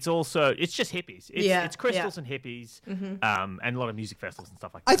it's also, it's just hippies. It's crystals and hippies, and a lot of music festivals and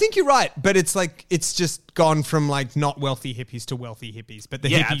stuff like that. I think you're right, but it's it's gone from not wealthy hippies to wealthy hippies, but the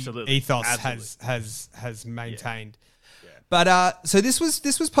hippie ethos has maintained. Yeah. But so this was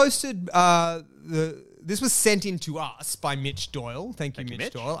posted. This was sent in to us by Mitch Doyle. Thank you,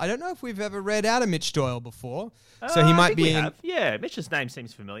 Mitch Doyle. I don't know if we've ever read out a Mitch Doyle before, so he might be in. Yeah, Mitch's name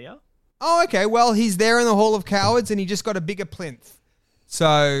seems familiar. Oh, okay. Well, he's there in the Hall of Cowards, and he just got a bigger plinth.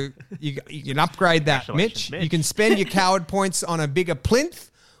 So you can upgrade that, Mitch. You can spend your coward points on a bigger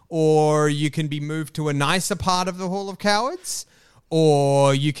plinth, or you can be moved to a nicer part of the Hall of Cowards.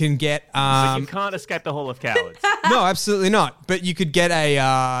 Or you can get... so you can't escape the Hall of Cowards. No, absolutely not. But you could get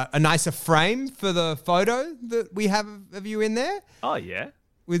a nicer frame for the photo that we have of you in there. Oh, yeah.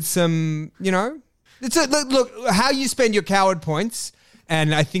 With some, It's look, how you spend your coward points,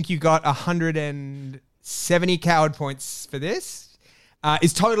 and I think you got 170 coward points for this,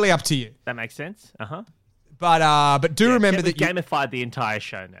 is totally up to you. That makes sense. Uh-huh. But do remember that you gamified the entire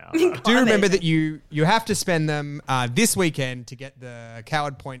show now. Do remember that you have to spend them this weekend to get the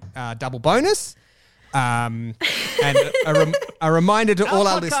coward point double bonus. And a reminder to all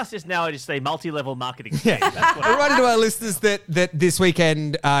our listeners. Our podcast is now just a multi-level marketing. Yeah, that's what a reminder to our listeners that this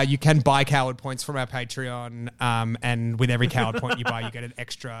weekend you can buy coward points from our Patreon, and with every coward point you buy, you get an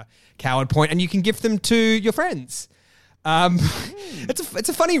extra coward point, and you can gift them to your friends. It's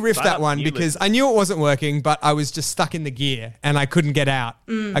a funny riff, that one, because I knew it wasn't working, but I was just stuck in the gear and I couldn't get out.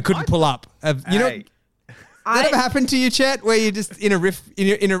 I couldn't pull up. That ever happened to you, Chet, where you're just in a riff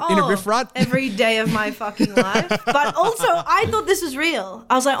in a riff rut every day of my fucking life? But also, I thought this was real.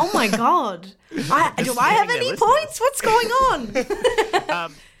 I was like, oh my god, do I have any points? What's going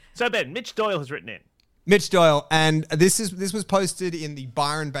on? So Ben, Mitch Doyle has written in. Mitch Doyle, and this was posted in the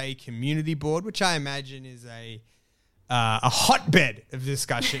Byron Bay Community Board, which I imagine is a hotbed of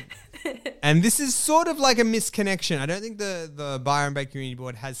discussion. And this is sort of like a misconnection. I don't think the Byron Bay Community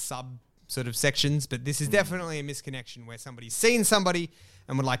Board has sub sort of sections, but this is definitely a misconnection where somebody's seen somebody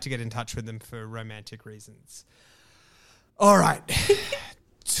and would like to get in touch with them for romantic reasons. All right.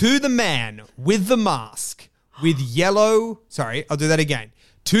 To the man with the mask, with yellow. Sorry, I'll do that again.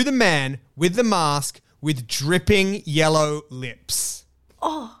 To the man with the mask with dripping yellow lips.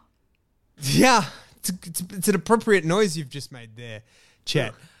 Oh. Yeah, it's an appropriate noise you've just made there,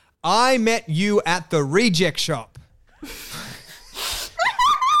 Chet. I met you at the Reject Shop.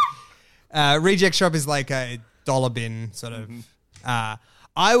 Reject Shop is like a dollar bin sort of.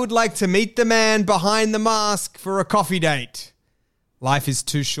 I would like to meet the man behind the mask for a coffee date. Life is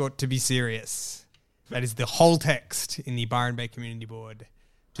too short to be serious. That is the whole text in the Byron Bay Community Board.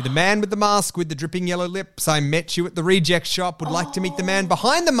 To the man with the mask with the dripping yellow lips, I met you at the Reject Shop. Would like to meet the man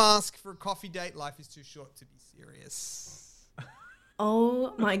behind the mask for a coffee date. Life is too short to be serious.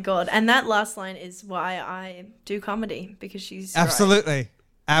 Oh my God. And that last line is why I do comedy, because she's Absolutely. right.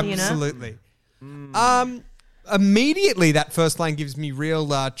 Absolutely. Immediately that first line gives me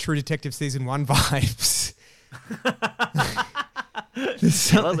real True Detective Season 1 vibes.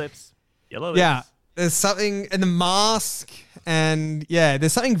 Yellow lips. Yellow lips. Yeah. There's something in the mask, and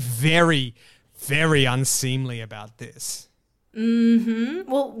there's something very, very unseemly about this.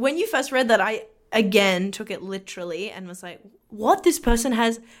 Well, when you first read that, I again took it literally and was like, what? This person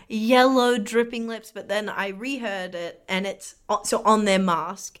has yellow dripping lips. But then I reheard it, and it's so on their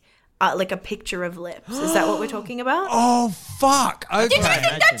mask, like a picture of lips. Is that what we're talking about? Oh, fuck. Okay. Did you think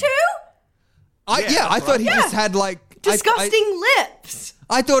that too? I thought he just had like disgusting lips.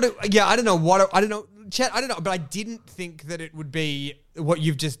 I thought it. Yeah, I don't know, Chet. I don't know, but I didn't think that it would be what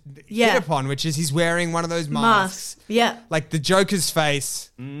you've just hit upon, which is he's wearing one of those masks. Yeah, like the Joker's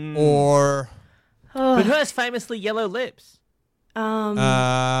face, or. But who has famously yellow lips?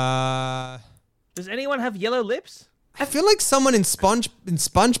 Does anyone have yellow lips? I feel like someone in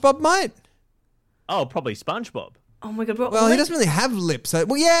SpongeBob might. Oh, probably SpongeBob. Oh my God. Well, he doesn't really have lips.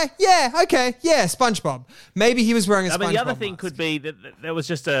 Okay, yeah, SpongeBob. Maybe he was wearing a SpongeBob the other thing mask. could be that there was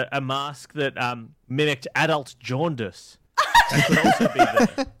just a mask that mimicked adult jaundice. That could also be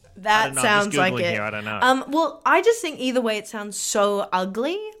there. That sounds like it. Here, I don't know. Well, I just think either way, it sounds so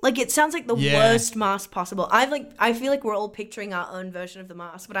ugly. Like, it sounds like the worst mask possible. I feel like we're all picturing our own version of the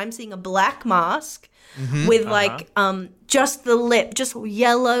mask, but I'm seeing a black mask with just the lip, just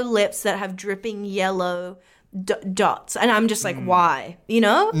yellow lips that have dripping yellow dots, and I'm just like, why? You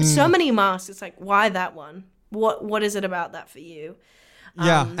know, so many masks. It's like, why that one? What is it about that for you?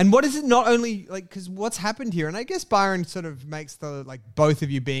 Yeah, and what is it? Not only like because what's happened here, and I guess Byron sort of makes the both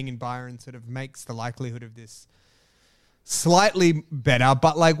of you being in Byron sort of makes the likelihood of this slightly better.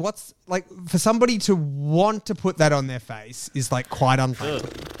 But what's for somebody to want to put that on their face is quite unlikely.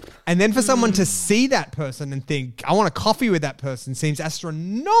 And then for someone to see that person and think, I want a coffee with that person, seems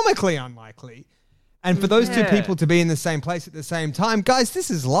astronomically unlikely. And for those two people to be in the same place at the same time, guys,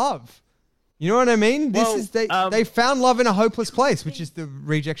 this is love. You know what I mean? Well, they found love in a hopeless place, which is the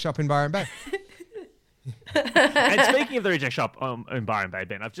Reject Shop in Byron Bay. And speaking of the Reject Shop in Byron Bay,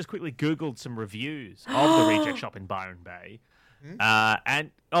 Ben, I've just quickly Googled some reviews of the Reject Shop in Byron Bay. And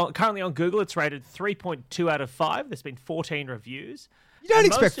currently on Google, it's rated 3.2 out of 5. There's been 14 reviews. You don't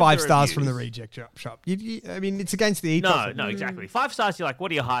expect 5 stars from the Reject Shop. I mean, it's against the ethos. No, exactly. 5 stars, you're like, what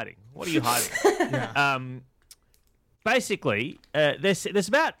are you hiding? What are you hiding? Basically, there's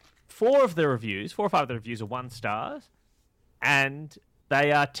about 4 or 5 of the reviews are 1 stars, and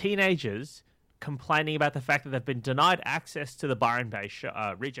they are teenagers complaining about the fact that they've been denied access to the Byron Bay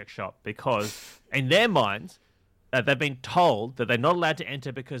Reject Shop because, in their minds, they've been told that they're not allowed to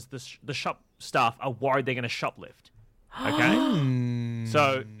enter because the shop staff are worried they're going to shoplift. Okay?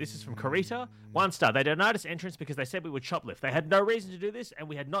 So, this is from Carita. 1 star. They denied us entrance because they said we would shoplift. They had no reason to do this, and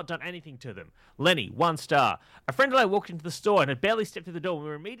we had not done anything to them. Lenny, 1 star. A friend and I walked into the store and had barely stepped through the door. We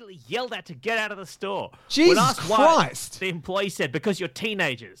were immediately yelled at to get out of the store. Jesus when asked Christ. why, the employee said, because you're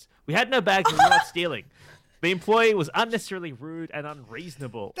teenagers. We had no bags and we were not stealing. The employee was unnecessarily rude and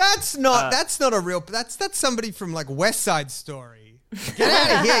unreasonable. That's not a real... That's somebody from West Side Story. Get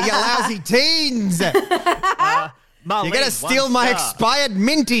out of here, you lousy teens! Marlene, you're going to steal my expired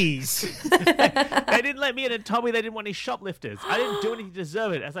minties. They didn't let me in and told me they didn't want any shoplifters. I didn't do anything to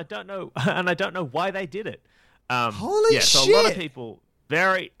deserve it, as I don't know, and I don't know why they did it. Holy shit. So a lot of people,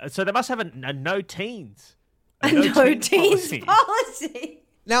 so they must have a no teens. A no teens policy.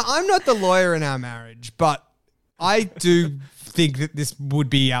 Now, I'm not the lawyer in our marriage, but I do think that this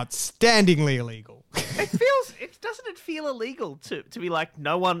would be outstandingly illegal. Doesn't it feel illegal to be like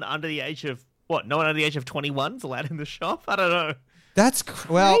no one under the age of 21 is allowed in the shop? I don't know. That's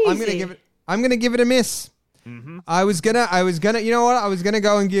well. I'm gonna give it a miss. Mm-hmm. I was gonna. You know what? I was gonna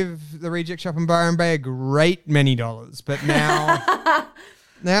go and give the Reject Shop in Byron Bay a great many dollars, but now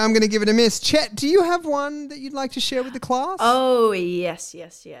Now I'm going to give it a miss. Chet, do you have one that you'd like to share with the class? Oh, yes.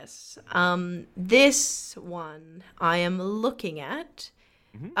 This one I am looking at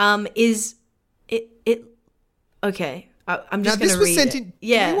is it okay. I'm just going to read sent it. in.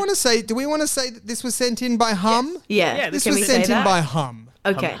 Yeah. Do we want to say that this was sent in by Hum? Yeah. This Can we was say sent in that? by Hum.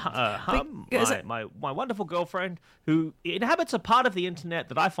 Okay. My wonderful girlfriend who inhabits a part of the internet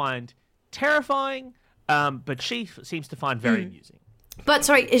that I find terrifying, but she seems to find very amusing. But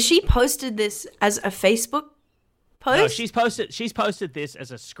sorry, is she posted this as a Facebook post? No, she's posted this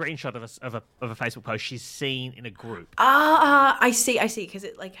as a screenshot of a Facebook post she's seen in a group. I see, because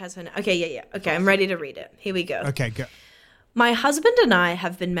it like has her. Okay, yeah. Okay, I'm ready to read it. Here we go. Okay, go. My husband and I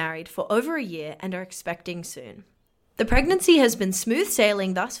have been married for over a year and are expecting soon. The pregnancy has been smooth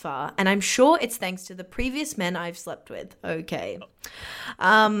sailing thus far, and I'm sure it's thanks to the previous men I've slept with. Okay.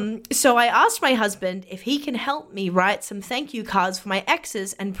 So I asked my husband if he can help me write some thank you cards for my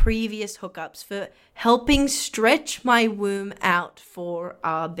exes and previous hookups for helping stretch my womb out for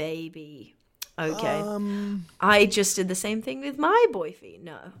our baby. Okay. I just did the same thing with my boyfriend.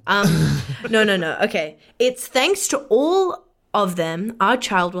 No. No. Okay. It's thanks to all of them, our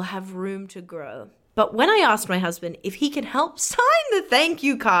child will have room to grow. But when I asked my husband if he can help sign the thank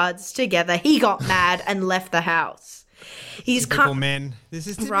you cards together, he got mad and left the house. He's Typical men. This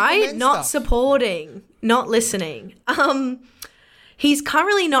is typical right, men not stuff. supporting, not listening. He's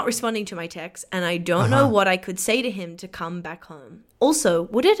currently not responding to my texts, and I don't know what I could say to him to come back home. Also,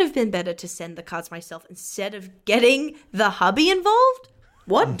 would it have been better to send the cards myself instead of getting the hubby involved?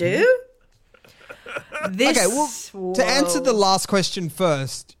 What do? This, Okay, well, to answer the last question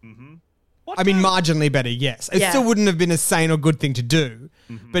first, I mean, marginally better, yes. It still wouldn't have been a sane or good thing to do.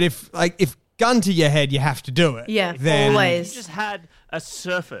 But if gun to your head, you have to do it. Yeah, then always. You just had a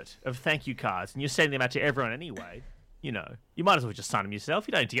surfeit of thank you cards and you're sending them out to everyone anyway. You know, you might as well just sign them yourself.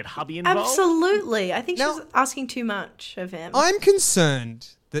 You don't need to get hubby involved. Absolutely. I think Now- she's asking too much of him. I'm concerned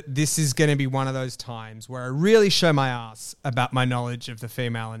that this is going to be one of those times where I really show my ass about my knowledge of the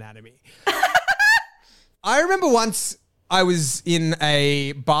female anatomy. I remember once I was in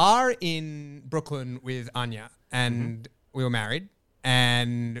a bar in Brooklyn with Anya, and we were married,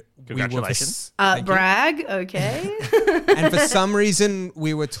 and Congratulations. we were Brag, okay. and for some reason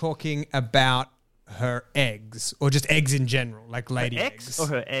we were talking about her eggs, or just eggs in general, like lady X eggs. or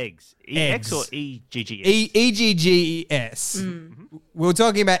her eggs? Eggs. X or EGGS? EGGES. We were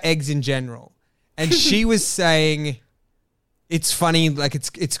talking about eggs in general, and she was saying it's funny, like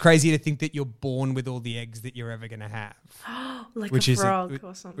it's crazy to think that you're born with all the eggs that you're ever going to have, Like which a is frog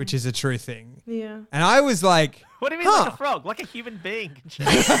or something. which is a true thing. Yeah. And I was like, What do you mean like a frog? Like a human being?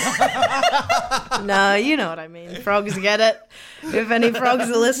 No, you know what I mean. Frogs get it. If any frogs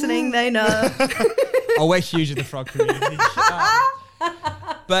are listening, they know. oh, we're huge in the frog community.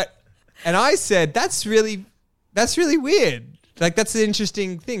 And I said, that's really weird. Like, that's an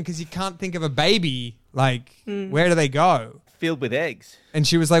interesting thing because you can't think of a baby. Like, where do they go? Filled with eggs. And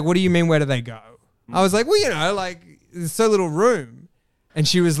she was like, what do you mean, where do they go? I was like, well, you know, like, there's so little room. And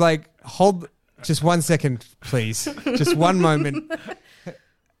she was like, hold just 1 second, please. Just one moment.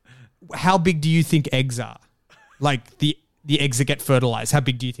 How big do you think eggs are? Like, the eggs that get fertilized, how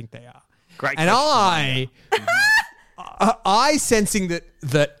big do you think they are? Great And question. I sensing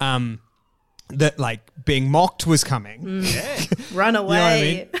that like being mocked was coming. Run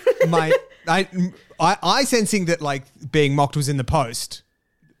away. You know what I mean? I sensing that like being mocked was in the post,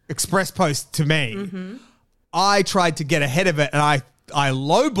 express post to me. I tried to get ahead of it and I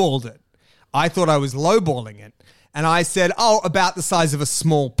lowballed it. I thought I was lowballing it. And I said, about the size of a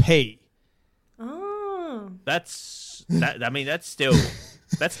small pea. Oh. That's still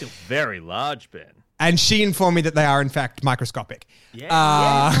very large, Ben. And she informed me that they are in fact microscopic.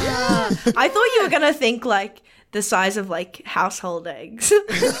 I thought you were going to think like the size of like household eggs.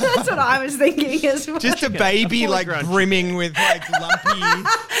 That's what I was thinking as well. Just a baby like grown brimming with like lumpy.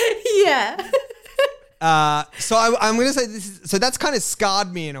 Yeah. So I'm going to say this. So that's kind of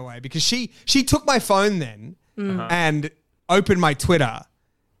scarred me in a way because she took my phone then and opened my Twitter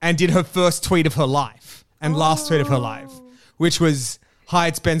and did her first tweet of her life and last tweet of her life, which was, "Hi,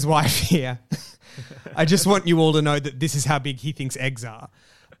 it's Ben's wife here. I just want you all to know that this is how big he thinks eggs are,"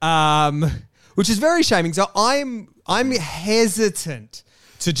 which is very shaming. So I'm hesitant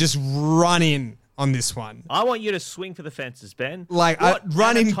to just run in on this one. I want you to swing for the fences, Ben. Like, What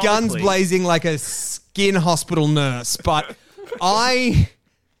run in guns anatomically- blazing like a skin hospital nurse. But I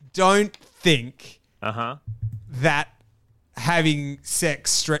don't think that having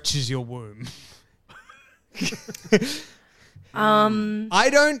sex stretches your womb. I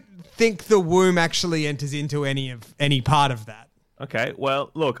don't think the womb actually enters into any part of that. Okay,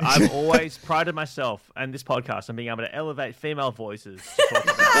 well, look, I've always prided myself and this podcast on being able to elevate female voices to talk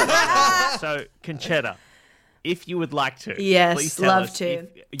about it. So, Conchetta, if you would like to, Yes, please tell love us to.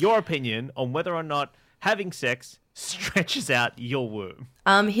 your opinion on whether or not having sex stretches out your womb.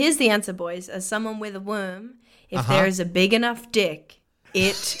 Here's the answer, boys. As someone with a womb, if there is a big enough dick,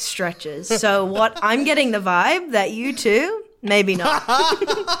 it stretches. So what I'm getting the vibe that you two, maybe not.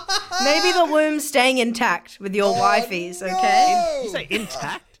 Maybe the womb's staying intact with your wifeys, okay? You say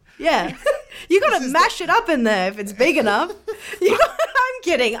intact? Yeah. You gotta mash it up in there if it's big enough. I'm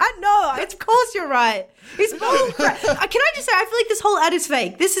kidding. I know. Of course you're right. It's bull crap. Can I just say, I feel like this whole ad is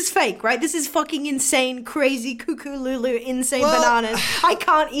fake. This is fake, right? This is fucking insane, crazy, cuckoo lulu, insane bananas. I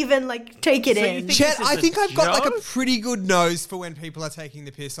can't even, take it in. Chet, I think I've got like a joke? pretty good nose for when people are taking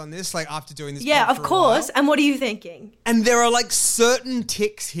the piss on this, like after doing this. Yeah, pod of for a course. while. And what are you thinking? And there are like certain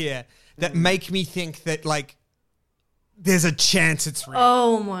ticks here that make me think that like there's a chance it's real.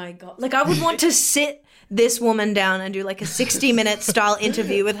 Oh my God. I would want to sit this woman down and do a 60-minute style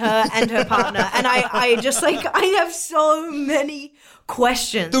interview with her and her partner. And I just I have so many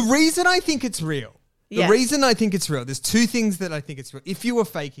questions. The reason I think it's real. There's two things that I think it's real. If you were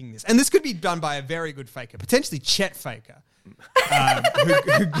faking this, and this could be done by a very good faker, potentially Chet Faker,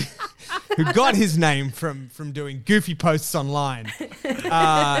 who got his name from doing goofy posts online,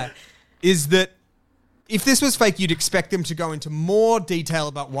 is that if this was fake, you'd expect them to go into more detail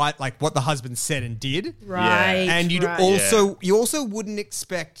about what the husband said and did. Right. And you'd right. you also wouldn't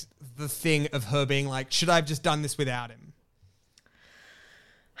expect the thing of her being like, should I have just done this without him?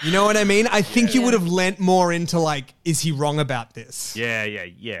 You know what I mean? I think you would have lent more into is he wrong about this? Yeah.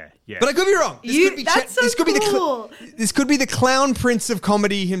 But I could be wrong. This could be that's so cool. This could be the clown prince of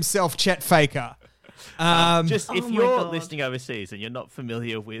comedy himself, Chet Faker. If my you're God. listening overseas and you're not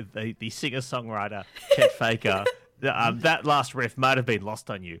familiar with the singer-songwriter Chet Faker, that last riff might have been lost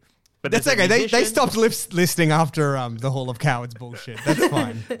on you. But That's there's a okay. They musician- stopped listening after the Hall of Cowards bullshit. That's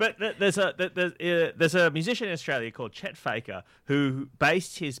fine. But there's a musician in Australia called Chet Faker who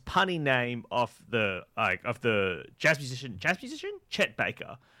based his punny name off the jazz musician Chet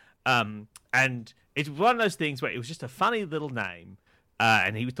Baker, and it's one of those things where it was just a funny little name,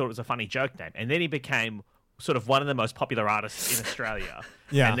 and he thought it was a funny joke name, and then he became sort of one of the most popular artists in Australia,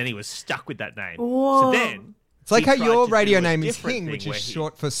 Yeah. and then he was stuck with that name. Whoa. So then. It's like he how tried your to radio do a name is different Thing, thing which where is he-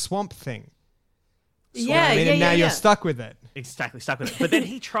 short for Swamp Thing. Yeah, And now you're yeah. stuck with it. Exactly, stuck with it. But then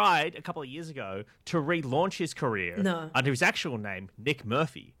he tried a couple of years ago to relaunch his career No. under his actual name, Nick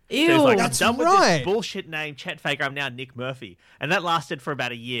Murphy. Ew. So he's like, That's I'm done with right. this bullshit name, Chet Faker. I'm now Nick Murphy. And that lasted for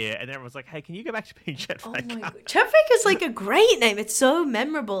about a year. And then everyone was like, hey, can you go back to being Chet Oh Faker? my God. Chet Faker's a great name. It's so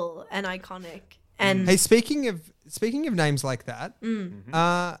memorable and iconic. And Hey, speaking of names like that,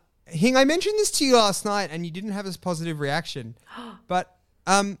 Hing, I mentioned this to you last night, and you didn't have a positive reaction. But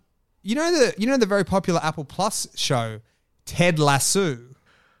you know the very popular Apple Plus show, Ted Lasso.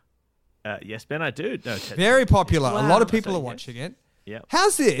 Yes, Ben, I do. No, Ted. Very popular. A lot of Wow. people So, are yes. watching it. Yep.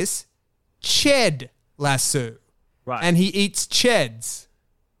 How's this? Ched Lasso. Right. And he eats cheds.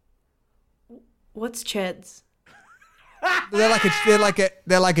 what's Cheds?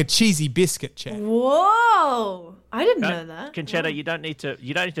 They're like a cheesy biscuit, Ched. Whoa. I didn't know that. Conchetta, you don't need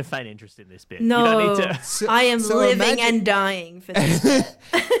to feign interest in this bit. No. You don't need to. I am So living imagine- and dying for this.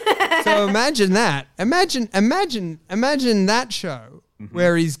 So imagine that. Imagine that show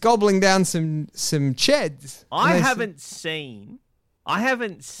where he's gobbling down some cheds. I And they haven't seen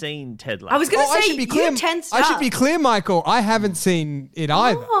Ted Lasso. I was going to I say, should be clear. you tensed I should up. be clear, Michael. I haven't seen it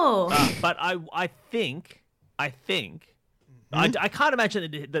either. Oh. But I think I can't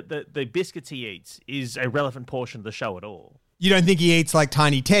imagine that the biscuits he eats is a relevant portion of the show at all. You don't think he eats like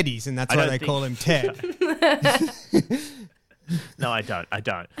tiny teddies, and that's I why don't they think- call him Ted? No, I don't.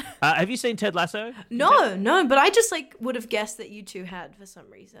 Have you seen Ted Lasso? No, but I just would have guessed that you two had for some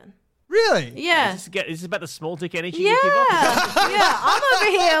reason. Really? Yeah. Is this about the small dick energy Yeah, you give off? yeah. I'm over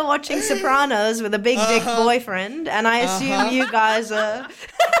here watching Sopranos with a big dick boyfriend, and I assume you guys are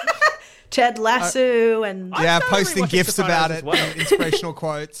Ted Lasso and Yeah, started posting rewatching gifs Sopranos about as it, well. inspirational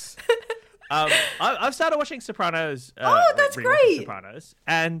quotes. I've started watching Sopranos. Oh, that's rewatching great. Sopranos,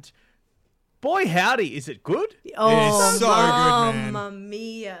 and boy, howdy, is it good? oh, so good, man. Mamma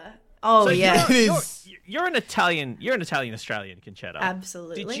mia! Oh So yeah, It is. You're an Italian Australian, Conchetta.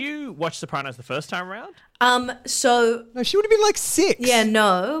 Absolutely. Did you watch Sopranos the first time around? So No, she would have been like 6. yeah,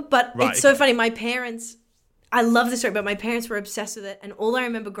 no, but Right, it's so okay. funny. My parents, I love this story, but my parents were obsessed with it, and all I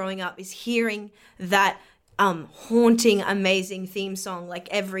remember growing up is hearing that haunting, amazing theme song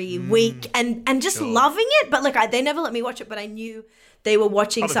every week, and just loving it. But they never let me watch it, but I knew they were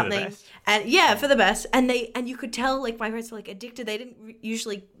watching Probably for the something, best. and yeah, for the best. And you could tell like my parents were like addicted. They didn't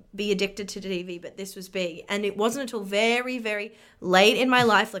usually be addicted to TV, but this was big. And it wasn't until very, very late in my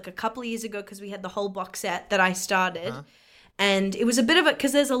life, like a couple of years ago, because we had the whole box set, that I started. And it was a bit of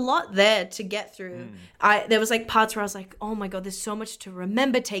because there's a lot there to get through. There was like parts where I was like, oh my God, there's so much to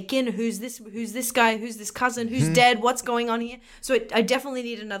remember, take in. Who's this guy? Who's this cousin? Who's dead? What's going on here? So I definitely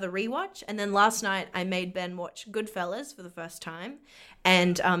need another rewatch. And then last night I made Ben watch Goodfellas for the first time.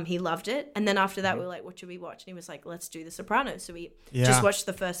 And he loved it. And then after that we were like, what should we watch? And he was like, let's do The Sopranos. So we just watched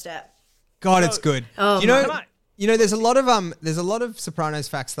the first step. God, it's good. Oh, You know, there's a lot of Sopranos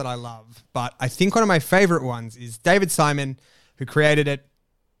facts that I love, but I think one of my favorite ones is David Simon, who created it.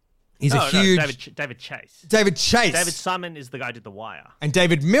 He's David Chase. David Chase. David Simon is the guy who did The Wire. And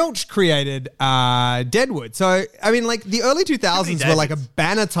David Milch created Deadwood. So, I mean, like, the early 2000s were like a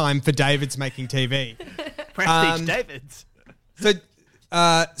banner time for Davids making TV. Prestige Davids.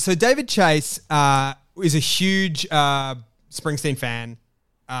 So David Chase is a huge Springsteen fan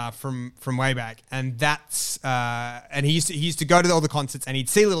from way back, and that's and he used to go to all the concerts, and he'd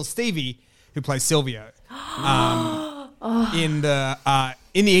see little Stevie, who plays Silvio, in the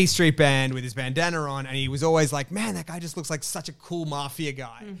E Street Band with his bandana on, and he was always like, man, that guy just looks like such a cool mafia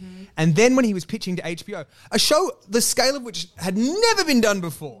guy. And then when he was pitching to HBO, a show the scale of which had never been done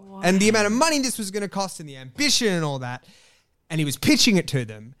before, and the amount of money this was going to cost, and the ambition and all that, and he was pitching it to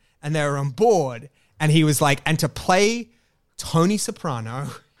them, and they were on board, and he was like, and to play Tony Soprano,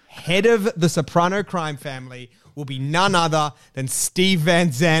 head of the Soprano crime family, will be none other than Steve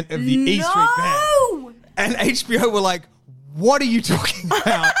Van Zandt of the E Street Band. And HBO were like, what are you talking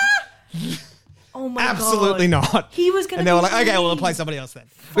about? Oh my Absolutely God. not. He was going to And they were like, okay, well, we'll play somebody else then.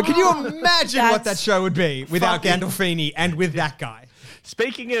 But can you imagine what that show would be without Gandolfini and with that guy?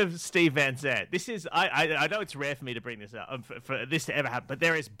 Speaking of Steve Van Zandt, this is I know it's rare for me to bring this up for this to ever happen, but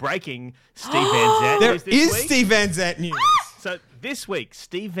there is breaking Steve Van Zandt There news this is week. Steve Van Zandt news. So this week,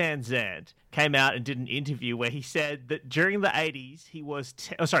 Steve Van Zandt came out and did an interview where he said that during the 80s,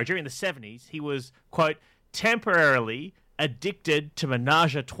 during the 70s, he was, quote, temporarily addicted to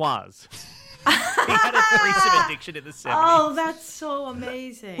menage a trois. He had a threesome addiction in the 70s. Oh, that's so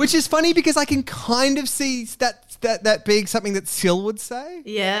amazing. Which is funny because I can kind of see that being something that Sil would say.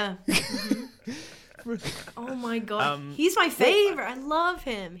 Yeah. Oh my God. He's my favorite. I love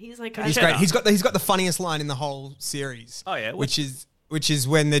him. He's like He's great. He's got the funniest line in the whole series. Oh yeah, which is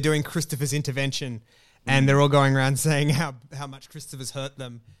when they're doing Christopher's intervention, and they're all going around saying how much Christopher's hurt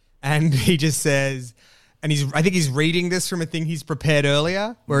them, and he just says, and I think he's reading this from a thing he's prepared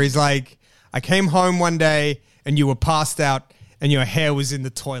earlier, where he's like, I came home one day and you were passed out and your hair was in the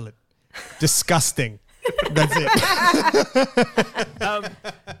toilet. Disgusting. That's it.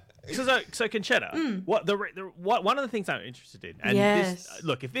 So Conchetta, one of the things I'm interested in, and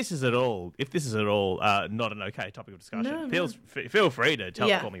if this is at all not an okay topic of discussion, feel free to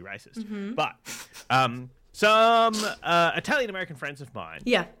call me racist. But some Italian American friends of mine,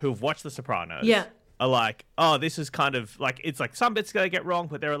 who have watched The Sopranos, are like, oh, this is kind of like, it's like some bits they get wrong,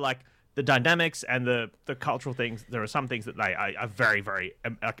 but there are like the dynamics and the cultural things. There are some things that they are very, very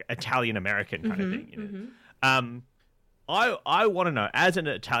Italian American kind of thing. You know? I want to know, as an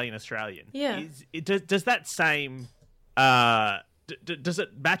Italian Australian, does that same does it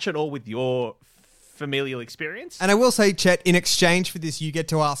match at all with your familial experience? And I will say, Chet, in exchange for this, you get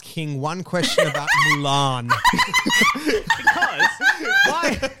to ask King one question about Mulan.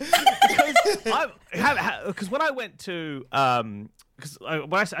 Because when I went to when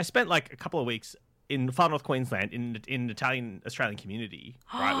I spent like a couple of weeks in far north Queensland in Italian Australian community,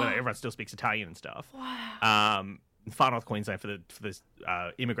 right, where everyone still speaks Italian and stuff. Wow. In far north Queensland for this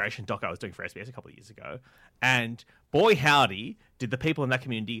immigration doc I was doing for SBS a couple of years ago, and boy howdy did the people in that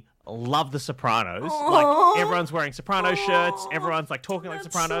community love The Sopranos. Like everyone's wearing Sopranos shirts, everyone's like talking like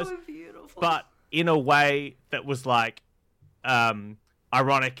Sopranos, so beautiful. but in a way that was like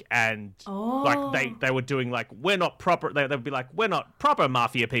ironic and like they were doing like, we're not proper. They would be like, we're not proper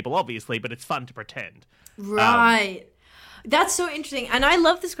mafia people, obviously, but it's fun to pretend. Right. That's so interesting, and I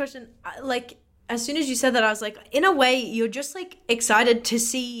love this question. Like, as soon as you said that, I was like, in a way, you're just like excited to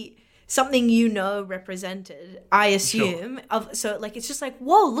see something represented, I assume. Sure. So like, it's just like,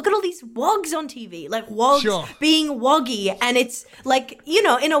 whoa, look at all these wogs on TV, like wogs being woggy, and it's like, you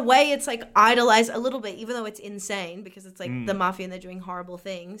know, in a way, it's like idolized a little bit, even though it's insane because it's like the mafia and they're doing horrible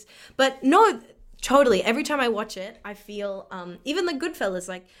things. But no, totally. Every time I watch it, I feel even the Goodfellas,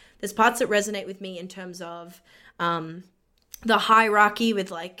 like there's parts that resonate with me in terms of the hierarchy with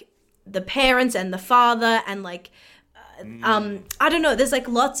like the parents and the father, and like I don't know. There's like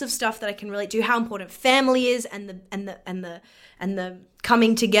lots of stuff that I can relate to. How important family is, and the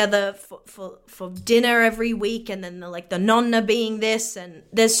coming together for dinner every week, and then the nonna being this, and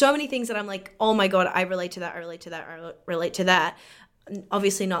there's so many things that I'm like, oh my god, I relate to that. I relate to that. I relate to that.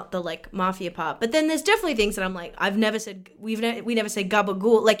 Obviously not the like mafia part, but then there's definitely things that I'm like, we never say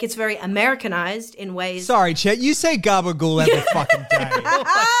gabagool. Like it's very Americanized in ways. Sorry, Chet, you say gabagool every fucking day.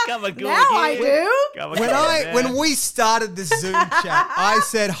 Gabagool Now I do. Gabagool When we started this Zoom chat, I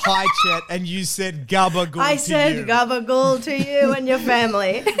said hi, Chet, and you said gabagool. I said gabagool to you and your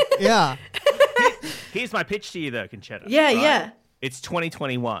family. Yeah. Here's my pitch to you, though, Conchetta. Yeah, right? yeah. It's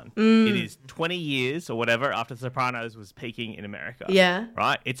 2021. It is 20 years or whatever after The Sopranos was peaking in America. Yeah.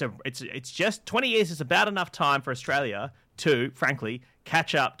 Right? It's just 20 years is about enough time for Australia to, frankly,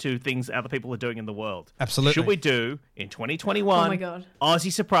 catch up to things other people are doing in the world. Absolutely. Should we do in 2021? Oh my God.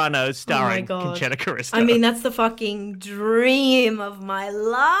 Aussie Sopranos starring God. Conchetta Caristo. I mean, that's the fucking dream of my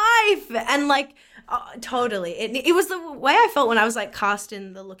life. And like, totally. It was the way I felt when I was like cast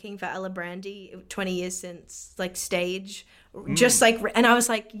in the Looking for Ella Brandy 20 years since like stage. Just like, and I was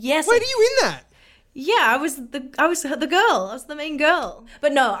like, yes. Wait, are you in that? Yeah, I was the girl. I was the main girl.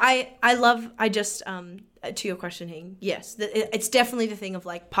 But no, I just to your questioning, yes, it's definitely the thing of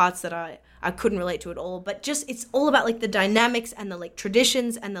like parts that I couldn't relate to at all. But just it's all about like the dynamics and the like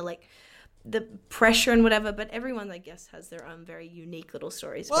traditions and the like the pressure and whatever. But everyone, I guess, has their own very unique little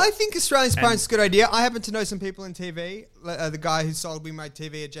stories. Well, I think Australian Sopranos is a good idea. I happen to know some people in TV. The guy who sold me my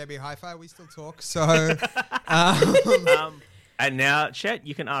TV at JB Hi-Fi. We still talk. So, and now, Chet,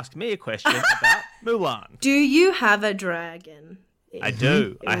 you can ask me a question about Mulan. Do you have a dragon? I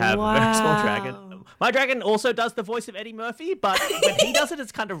do. I have a very small dragon. My dragon also does the voice of Eddie Murphy, but when he does it,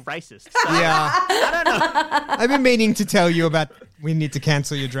 it's kind of racist. So yeah. I don't know. I've been meaning to tell you about we need to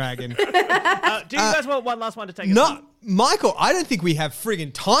cancel your dragon. Do you guys want one last one to take us No, home? Michael, I don't think we have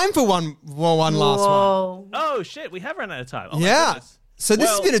friggin' time for one last one. Whoa. Oh, shit. We have run out of time. Oh, my Yeah. goodness. So this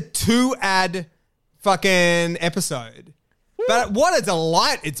has Well- been a 2-ad fucking episode. But what a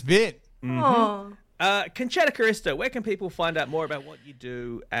delight it's been. Oh. Conchetta Caristo, where can people find out more about what you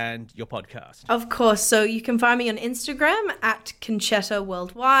do and your podcast? Of course. So you can find me on Instagram at Conchetta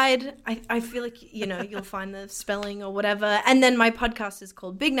Worldwide. I feel like, you'll find the spelling or whatever. And then my podcast is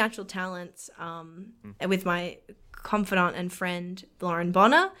called Big Natural Talents with my confidant and friend, Lauren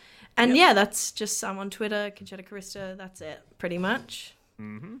Bonner. And yeah, that's just, I'm on Twitter, Conchetta Caristo. That's it, pretty much.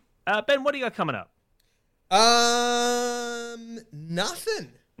 Mm-hmm. Ben, what do you got coming up?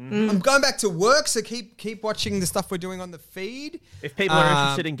 Nothing. I'm going back to work, so keep watching the stuff we're doing on the feed. If people are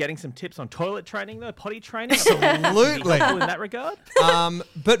interested in getting some tips on toilet training, though, potty training, Absolutely. in that regard.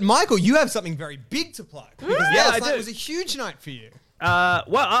 But Michael, you have something very big to plug. Because last I night do. was a huge night for you. Last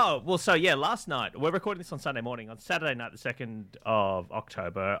night, we're recording this on Sunday morning. On Saturday night, the 2nd of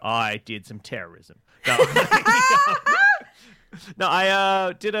October, I did some terrorism. No,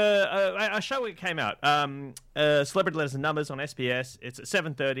 I did a show that came out, Celebrity Letters and Numbers on SBS. It's at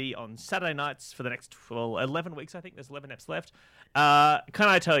 7:30 on Saturday nights for the next 11 weeks, I think. There's 11 eps left. Can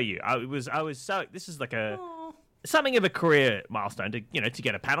I tell you, I was so, this is like something of a career milestone to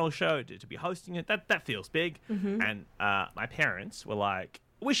get a panel show, to be hosting it. That feels big. Mm-hmm. And my parents were like,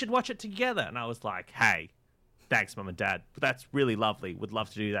 we should watch it together. And I was like, hey, thanks, Mum and Dad. That's really lovely. Would love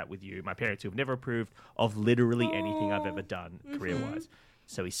to do that with you. My parents who have never approved of literally anything I've ever done career-wise.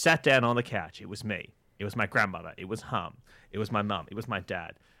 So we sat down on the couch. It was me. It was my grandmother. It was Hum. It was my mum. It was my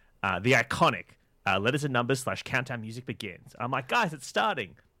dad. The iconic Letters and Numbers / Countdown Music begins. I'm like, guys, it's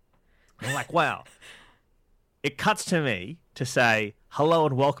starting. And I'm like, wow. It cuts to me to say, hello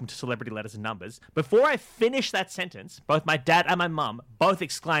and welcome to Celebrity Letters and Numbers. Before I finish that sentence, both my dad and my mum both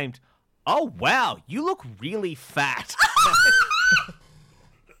exclaimed, oh, wow, you look really fat.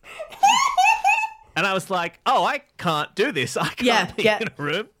 And I was like, oh, I can't do this. I can't be in a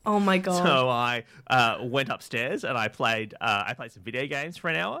room. Oh, my God. So I went upstairs and I played some video games for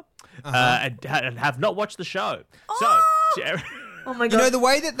an hour and have not watched the show. Oh, oh my God. The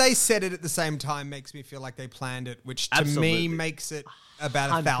way that they said it at the same time makes me feel like they planned it, which to me makes it about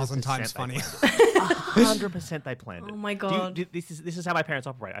 1,000 times funnier. 100% they planned it. Oh my God. This is how my parents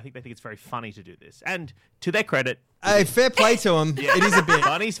operate. I think they think it's very funny to do this. And to their credit... Hey, fair play to them. Yeah. It is a bit.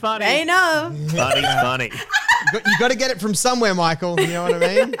 Funny's funny. They know. Funny's funny. You got to get it from somewhere, Michael. You know what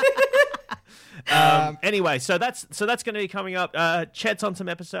I mean? Anyway, so that's going to be coming up. Chet's on some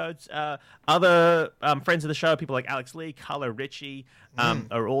episodes. Other friends of the show, people like Alex Lee, Carlo Ritchie,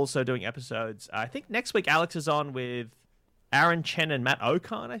 are also doing episodes. I think next week Alex is on with Aaron Chen and Matt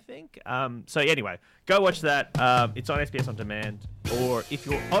O'Khan, I think. So anyway, go watch that. It's on SBS On Demand. or if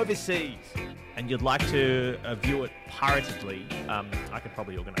you're overseas and you'd like to view it piratedly, I could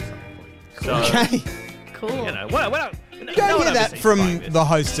probably organise something for you. So, Okay. Cool. you know, You don't hear that from the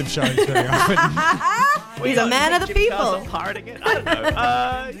hosts of shows very often. He's a man of the people. Pirating it? I don't know.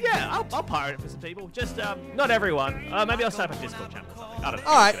 Yeah, I'll pirate it for some people. Just not everyone. Maybe I'll set up a Discord channel or something. I don't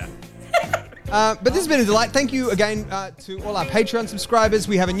know. All right. But this has been a delight. Thank you again to all our Patreon subscribers.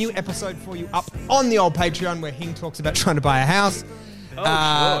 We have a new episode for you up on the old Patreon where Hing talks about trying to buy a house.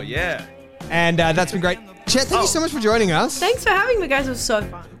 Oh, sure, yeah. And that's been great. Chet, thank you so much for joining us. Thanks for having me, guys. It was so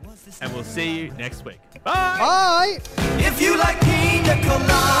fun. And we'll see you next week. Bye. Bye. If you like pina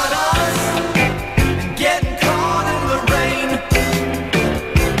coladas and getting caught in the rain,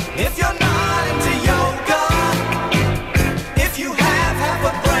 if you're not into yoga, if you have half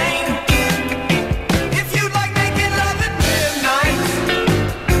a brain, if you like making love at midnight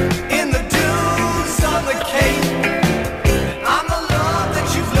in the dunes on the Cape, then I'm the love that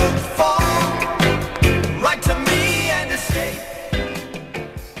you've looked for. Write to me and escape.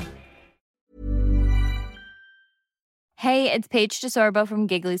 Hey, it's Paige DeSorbo from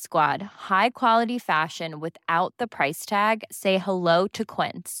Giggly Squad. High quality fashion without the price tag. Say hello to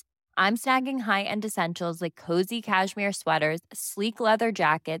Quince. I'm snagging high-end essentials like cozy cashmere sweaters, sleek leather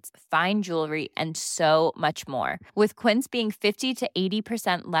jackets, fine jewelry, and so much more. With Quince being 50 to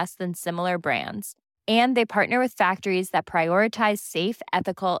 80% less than similar brands. And they partner with factories that prioritize safe,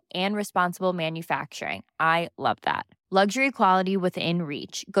 ethical, and responsible manufacturing. I love that. Luxury quality within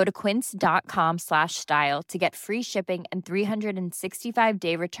reach. Go to quince.com/style to get free shipping and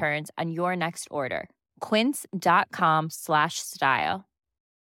 365-day returns on your next order. Quince.com/style.